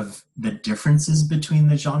sense of the differences between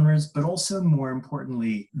the genres, but also more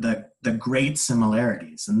importantly, the great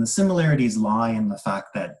similarities. And the similarities lie in the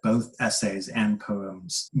fact that both essays and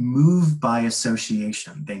poems move by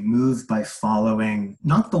association. They move by following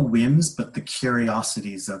not the whims, but the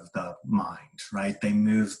curiosities of the mind, right? They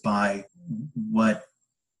move by what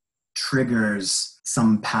triggers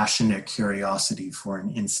some passionate curiosity for an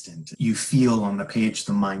instant. You feel on the page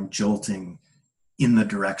the mind jolting in the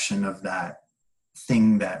direction of that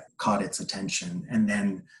thing that caught its attention, and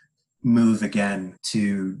then move again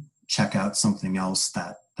to check out something else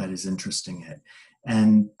that is interesting it.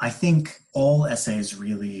 And I think all essays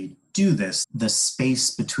really do this. The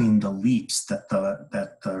space between the leaps that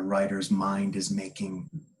the writer's mind is making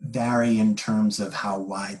vary in terms of how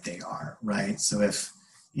wide they are, right? So if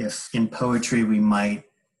in poetry we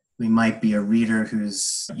might be a reader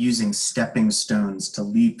who's using stepping stones to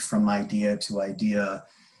leap from idea to idea,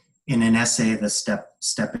 in an essay, the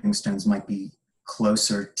stepping stones might be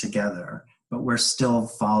closer together, but we're still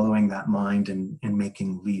following that mind and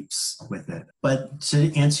making leaps with it. But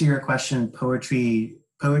to answer your question, poetry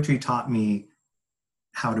taught me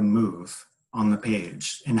how to move on the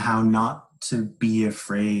page and how not to be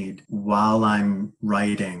afraid while I'm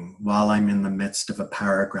writing, while I'm in the midst of a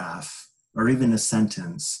paragraph or even a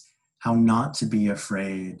sentence, how not to be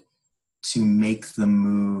afraid to make the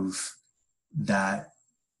move that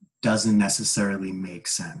doesn't necessarily make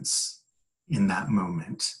sense in that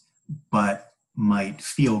moment, but might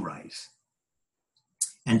feel right.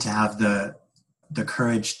 And to have the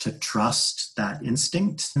courage to trust that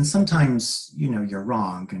instinct. And sometimes, you're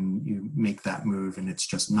wrong and you make that move and it's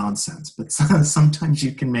just nonsense, but sometimes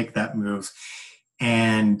you can make that move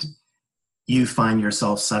and you find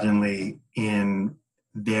yourself suddenly in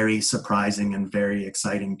very surprising and very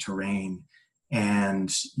exciting terrain.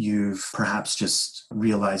 And you've perhaps just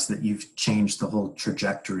realized that you've changed the whole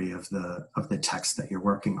trajectory of the text that you're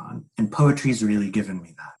working on. And poetry's really given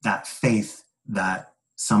me that faith that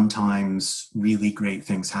sometimes really great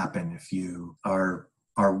things happen if you are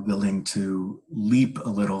willing to leap a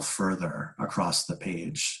little further across the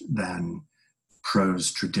page than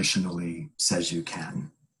prose traditionally says you can.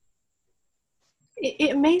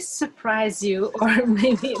 It may surprise you, or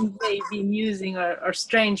maybe it may be amusing or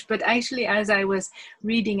strange, but actually, as I was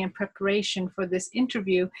reading in preparation for this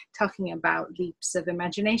interview, talking about leaps of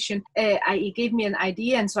imagination, it gave me an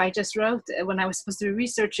idea, and so I just wrote, when I was supposed to be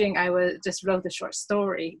researching, just wrote a short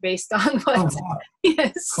story based on what, wow.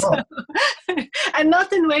 Yes. Cool. And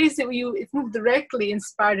not in ways that it's not directly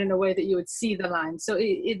inspired in a way that you would see the line, so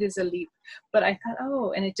it is a leap. But I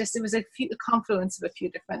thought, and it was a confluence of a few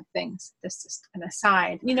different things. That's just an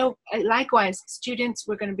aside. Likewise, students,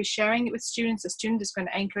 we're going to be sharing it with students. The student is going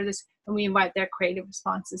to anchor this, and we invite their creative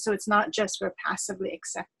responses. So it's not just we're passively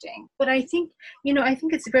accepting. But I think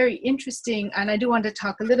it's very interesting, and I do want to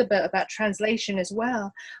talk a little bit about translation as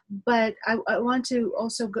well. But I want to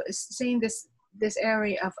also say in this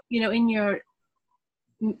area of, in your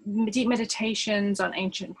deep meditations on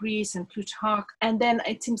ancient Greece and Plutarch. And then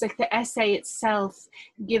it seems like the essay itself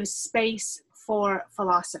gives space for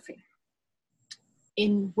philosophy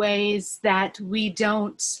in ways that we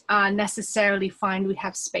don't necessarily find we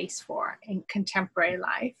have space for in contemporary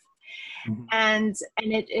life. Mm-hmm. And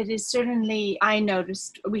it is certainly, I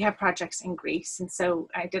noticed, we have projects in Greece, and so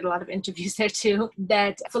I did a lot of interviews there too,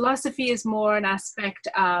 that philosophy is more an aspect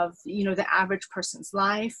of, the average person's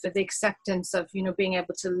life, the acceptance of, being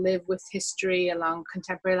able to live with history along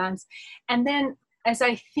contemporary lines. And then as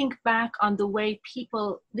I think back on the way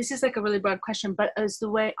people, this is like a really broad question, but as the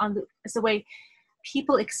way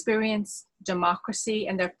people experience democracy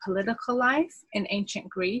in their political life in ancient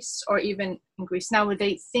Greece, or even in Greece now, where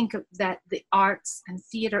they think of that the arts and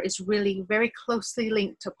theater is really very closely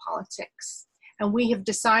linked to politics. And we have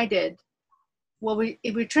decided, well,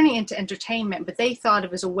 we're turning into entertainment, but they thought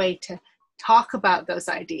it was a way to talk about those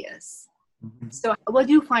ideas. Mm-hmm. So what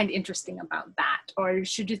do you find interesting about that? Or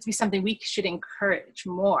should it be something we should encourage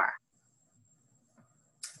more?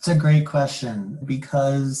 It's a great question,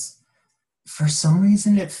 because for some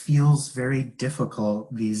reason it feels very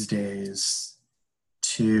difficult these days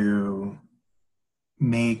to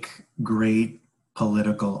make great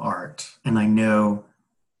political art. And I know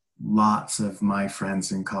lots of my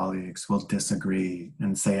friends and colleagues will disagree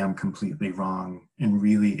and say I'm completely wrong and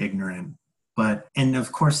really ignorant. And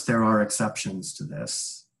of course, there are exceptions to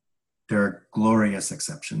this. There are glorious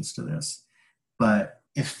exceptions to this. But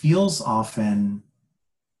it feels often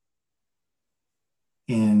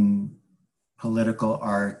in political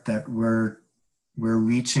art that we're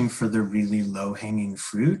reaching for the really low-hanging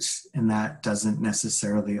fruit, and that doesn't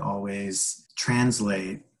necessarily always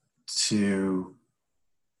translate to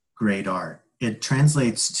great art. It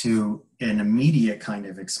translates to an immediate kind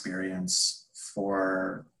of experience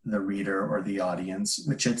for the reader or the audience,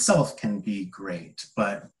 which itself can be great,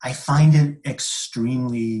 but I find it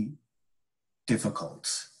extremely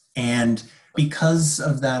difficult. And because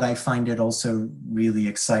of that, I find it also really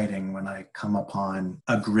exciting when I come upon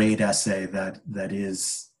a great essay that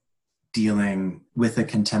is dealing with a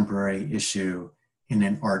contemporary issue in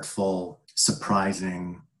an artful,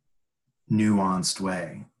 surprising, nuanced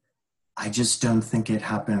way. I just don't think it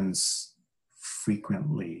happens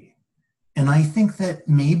frequently. And I think that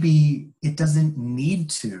maybe it doesn't need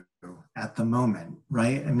to at the moment,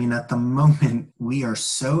 right? I mean, at the moment, we are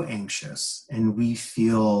so anxious and we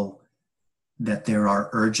feel that there are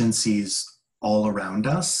urgencies all around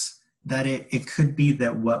us, that it could be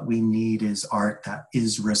that what we need is art that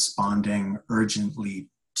is responding urgently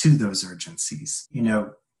to those urgencies. You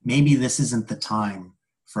know, maybe this isn't the time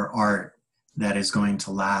for art that is going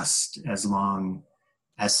to last as long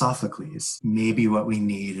as Sophocles. Maybe what we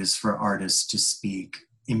need is for artists to speak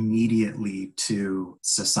immediately to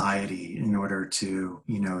society in order to,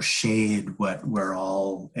 shade what we're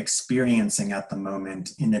all experiencing at the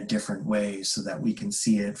moment in a different way so that we can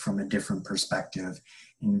see it from a different perspective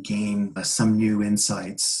and gain some new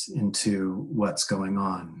insights into what's going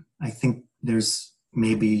on. I think there's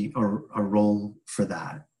maybe a role for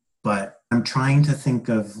that, but I'm trying to think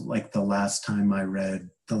of like the last time I read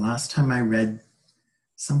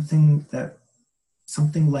something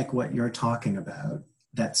like what you're talking about,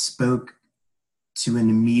 that spoke to an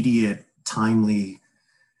immediate, timely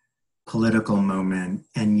political moment,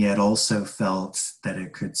 and yet also felt that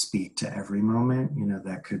it could speak to every moment,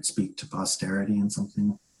 that could speak to posterity and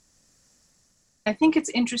something. I think it's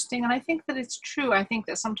interesting, and I think that it's true. I think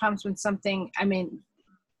that sometimes when something,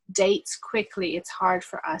 dates quickly, it's hard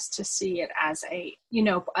for us to see it as a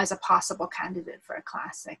possible candidate for a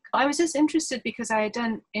classic. I was just interested because I had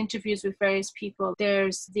done interviews with various people.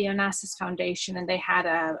 There's the Onassis Foundation, and they had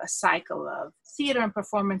a cycle of theater and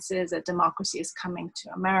performances that Democracy is Coming to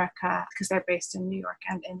America, because they're based in New York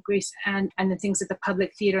and in Greece, and the things at the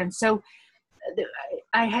Public Theater. And so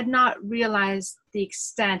I had not realized the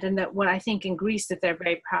extent, and that what I think in Greece that they're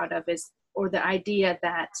very proud of is, or the idea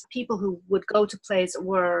that people who would go to plays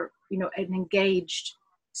were, an engaged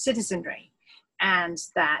citizenry, and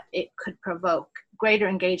that it could provoke greater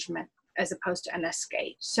engagement as opposed to an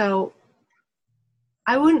escape. So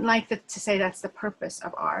I wouldn't like to say that's the purpose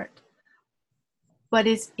of art, but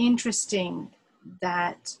it's interesting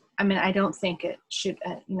that, I don't think it should,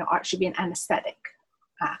 art should be an anesthetic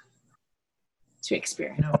to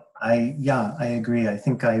experience. I agree. I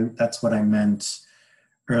think that's what I meant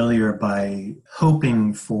earlier by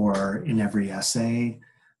hoping for in every essay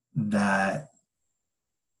that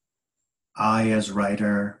I as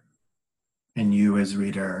writer and you as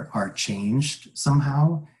reader are changed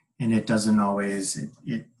somehow. And it doesn't always,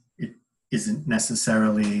 it isn't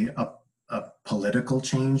necessarily a political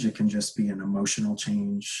change. It can just be an emotional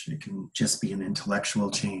change. It can just be an intellectual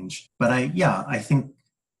change. But I think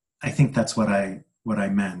that's what I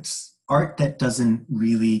meant. Art that doesn't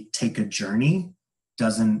really take a journey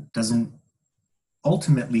doesn't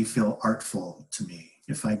ultimately feel artful to me.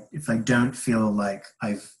 If I don't feel like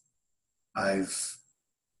I've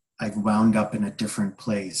wound up in a different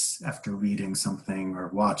place after reading something or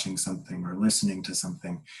watching something or listening to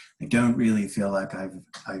something, I don't really feel like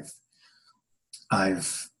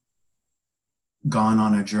I've gone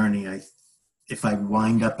on a journey. If I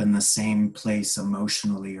wind up in the same place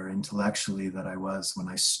emotionally or intellectually that I was when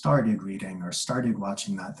I started reading or started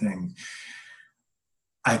watching that thing,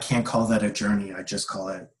 I can't call that a journey. I just call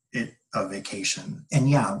it a vacation. And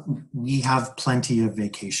yeah, we have plenty of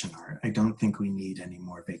vacation art. I don't think we need any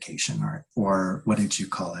more vacation art. Or what did you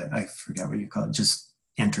call it? I forget what you call it. Just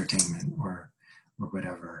entertainment or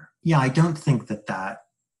whatever. Yeah, I don't think that's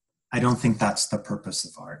the purpose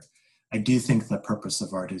of art. I do think the purpose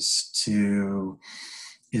of art is to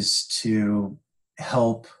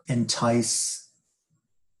help entice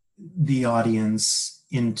the audience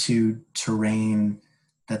into terrain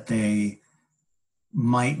that they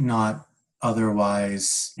might not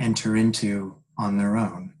otherwise enter into on their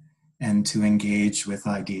own, and to engage with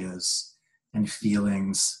ideas and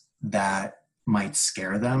feelings that might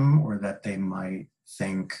scare them, or that they might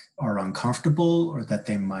think are uncomfortable, or that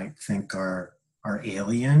they might think are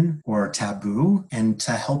alien or taboo, and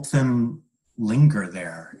to help them linger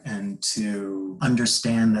there, and to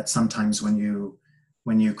understand that sometimes when you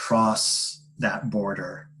cross that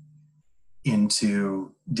border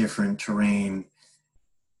into different terrain,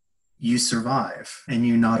 you survive. And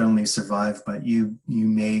you not only survive, but you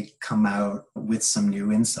may come out with some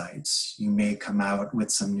new insights. You may come out with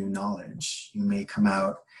some new knowledge. You may come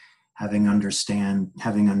out having undergone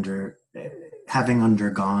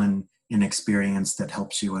an experience that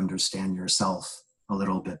helps you understand yourself a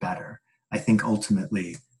little bit better. I think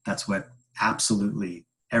ultimately that's what absolutely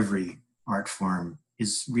every art form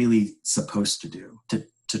is really supposed to do,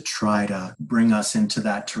 to try to bring us into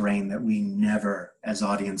that terrain that we never, as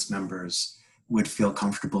audience members, would feel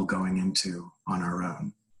comfortable going into on our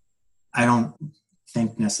own. I don't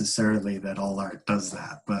think necessarily that all art does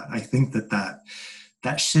that, but I think that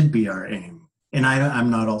should be our aim. And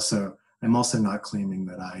I'm also not claiming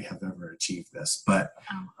that I have ever achieved this, but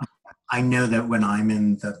I know that when I'm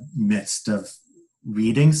in the midst of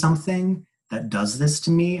reading something that does this to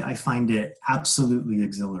me, I find it absolutely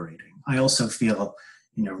exhilarating. I also feel,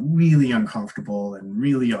 really uncomfortable and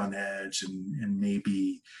really on edge, and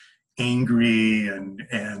maybe angry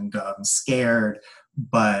and scared,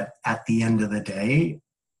 but at the end of the day,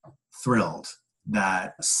 thrilled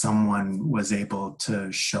that someone was able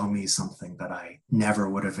to show me something that I never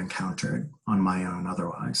would have encountered on my own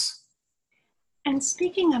otherwise. And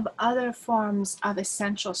speaking of other forms of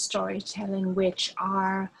essential storytelling, which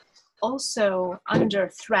are also under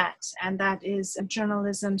threat, and that is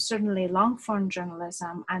journalism, certainly long-form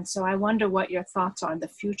journalism. And so I wonder what your thoughts are on the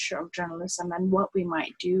future of journalism and what we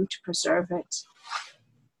might do to preserve it.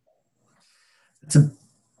 It's a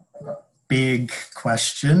big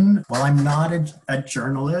question. While I'm not a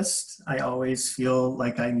journalist, I always feel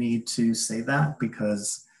like I need to say that,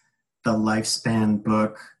 because the Lifespan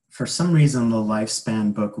book, for some reason, the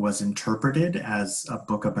Lifespan book was interpreted as a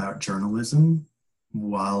book about journalism,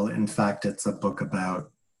 while in fact it's a book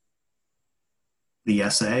about the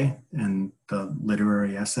essay and the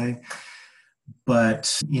literary essay.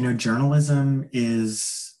 But, journalism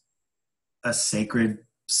is a sacred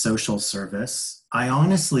social service. I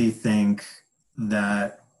honestly think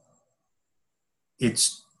that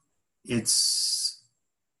it's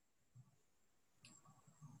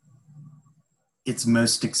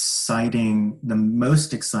the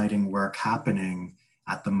most exciting work happening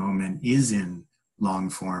at the moment is in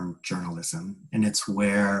long-form journalism. And it's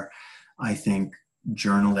where I think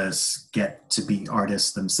journalists get to be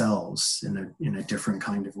artists themselves in a different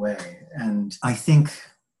kind of way. And I think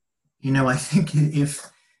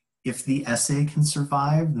if the essay can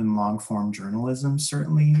survive, then long-form journalism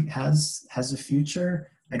certainly has a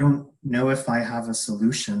future. I don't know if I have a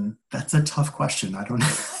solution. That's a tough question. I don't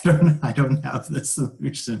have the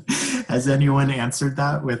solution. Has anyone answered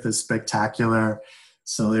that with a spectacular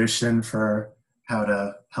solution for how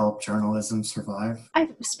to help journalism survive?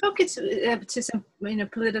 I've spoken to some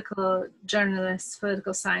political journalists,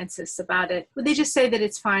 political scientists about it. Would they just say that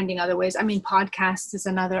it's finding other ways? I mean, podcasts is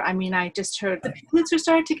another. I mean, I just heard the Pulitzer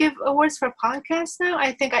started to give awards for podcasts now.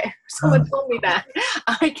 I think someone told me that.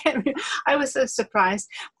 I was so surprised.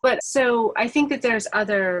 But so I think that there's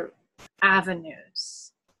other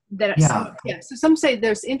avenues that So some say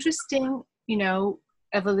there's interesting,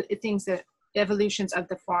 things that evolutions of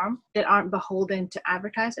the form that aren't beholden to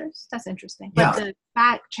advertisers. That's interesting. But the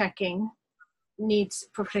fact checking needs,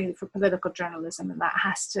 particularly for political journalism, and that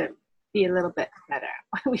has to be a little bit better.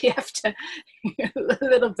 We have to a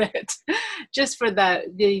little bit just for the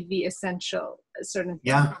essential certain things.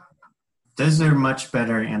 Yeah, those are much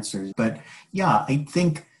better answers. But yeah, I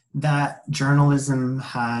think that journalism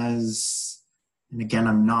has, and again,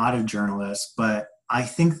 I'm not a journalist, but I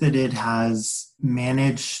think that it has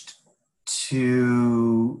managed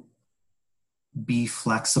to be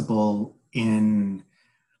flexible in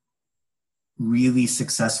really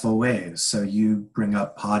successful ways. So you bring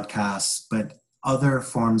up podcasts, but other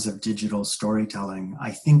forms of digital storytelling,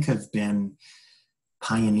 I think, have been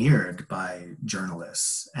pioneered by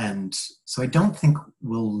journalists. And so I don't think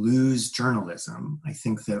we'll lose journalism. I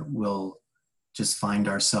think that we'll just find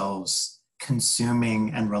ourselves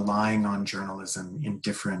consuming and relying on journalism in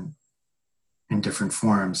different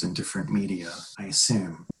forms, in different media, I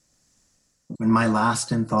assume. When my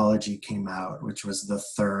last anthology came out, which was the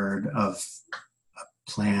third of a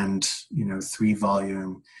planned,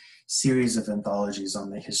 3-volume series of anthologies on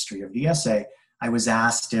the history of the essay, I was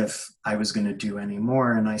asked if I was going to do any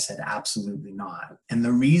more, and I said, absolutely not. And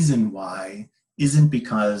the reason why isn't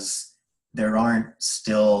because there aren't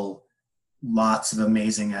still lots of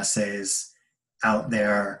amazing essays out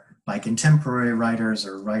there by contemporary writers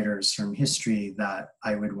or writers from history that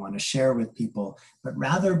I would want to share with people, but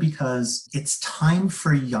rather because it's time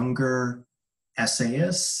for younger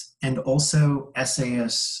essayists, and also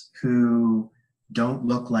essayists who don't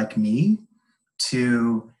look like me,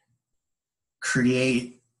 to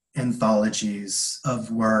create anthologies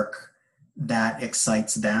of work that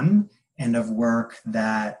excites them and of work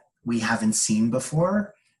that we haven't seen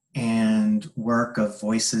before and work of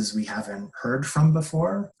voices we haven't heard from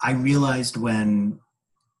before. I realized when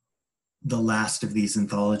the last of these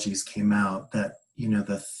anthologies came out that,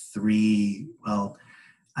 the three, well,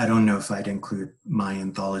 I don't know if I'd include my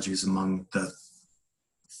anthologies among the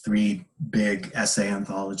 3 big essay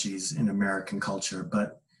anthologies in American culture,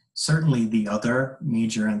 but certainly the other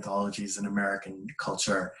major anthologies in American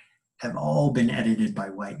culture have all been edited by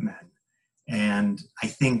white men. And I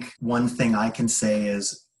think one thing I can say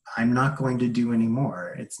is I'm not going to do any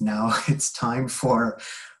more. It's time for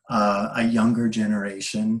a younger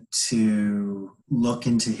generation to look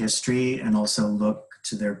into history and also look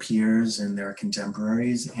to their peers and their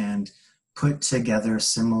contemporaries and put together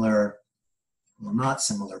not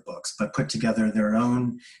similar books, but put together their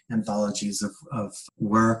own anthologies of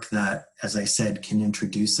work that, as I said, can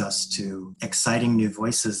introduce us to exciting new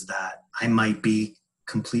voices that I might be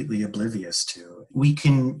completely oblivious to. We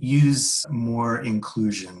can use more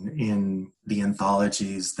inclusion in the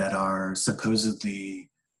anthologies that are supposedly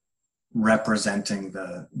representing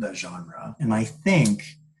the genre. And I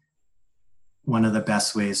think one of the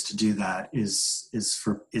best ways to do that is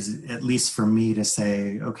at least for me to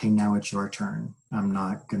say, okay, now it's your turn. I'm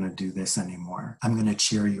not going to do this anymore. I'm going to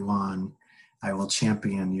cheer you on. I will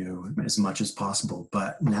champion you as much as possible.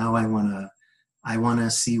 But now I want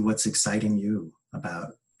to see what's exciting you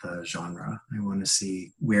about the genre. I want to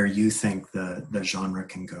see where you think the genre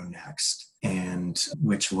can go next and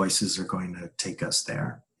which voices are going to take us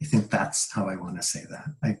there. I think that's how I want to say that.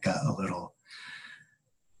 I got a little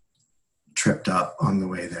tripped up on the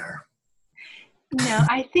way there. No,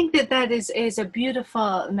 I think that is a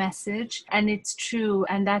beautiful message, and it's true,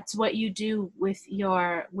 and that's what you do with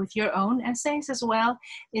your own essays as well,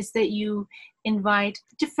 is that you invite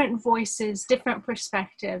different voices, different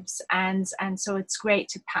perspectives, and so it's great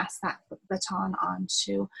to pass that baton on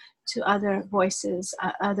to other voices,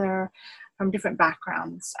 other from different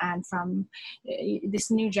backgrounds and from this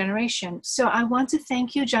new generation. So I want to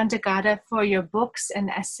thank you, John D'Agata, for your books and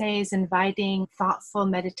essays inviting thoughtful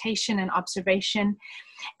meditation and observation,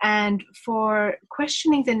 and for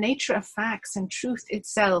questioning the nature of facts and truth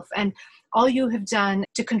itself, and all you have done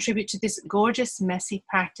to contribute to this gorgeous, messy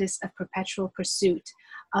practice of perpetual pursuit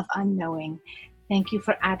of unknowing. Thank you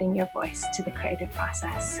for adding your voice to the creative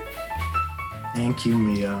process. Thank you,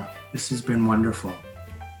 Mia. This has been wonderful.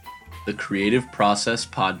 The Creative Process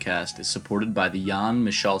podcast is supported by the Jan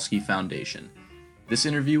Michalski Foundation. This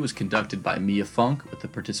interview was conducted by Mia Funk with the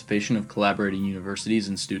participation of collaborating universities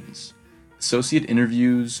and students. Associate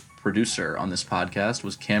interviews producer on this podcast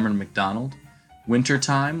was Cameron McDonald.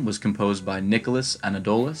 Wintertime was composed by Nicholas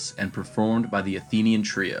Anadolus and performed by the Athenian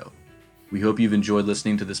Trio. We hope you've enjoyed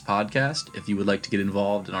listening to this podcast. If you would like to get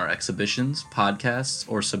involved in our exhibitions, podcasts,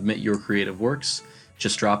 or submit your creative works,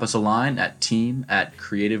 just drop us a line at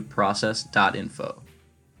team@creativeprocess.info.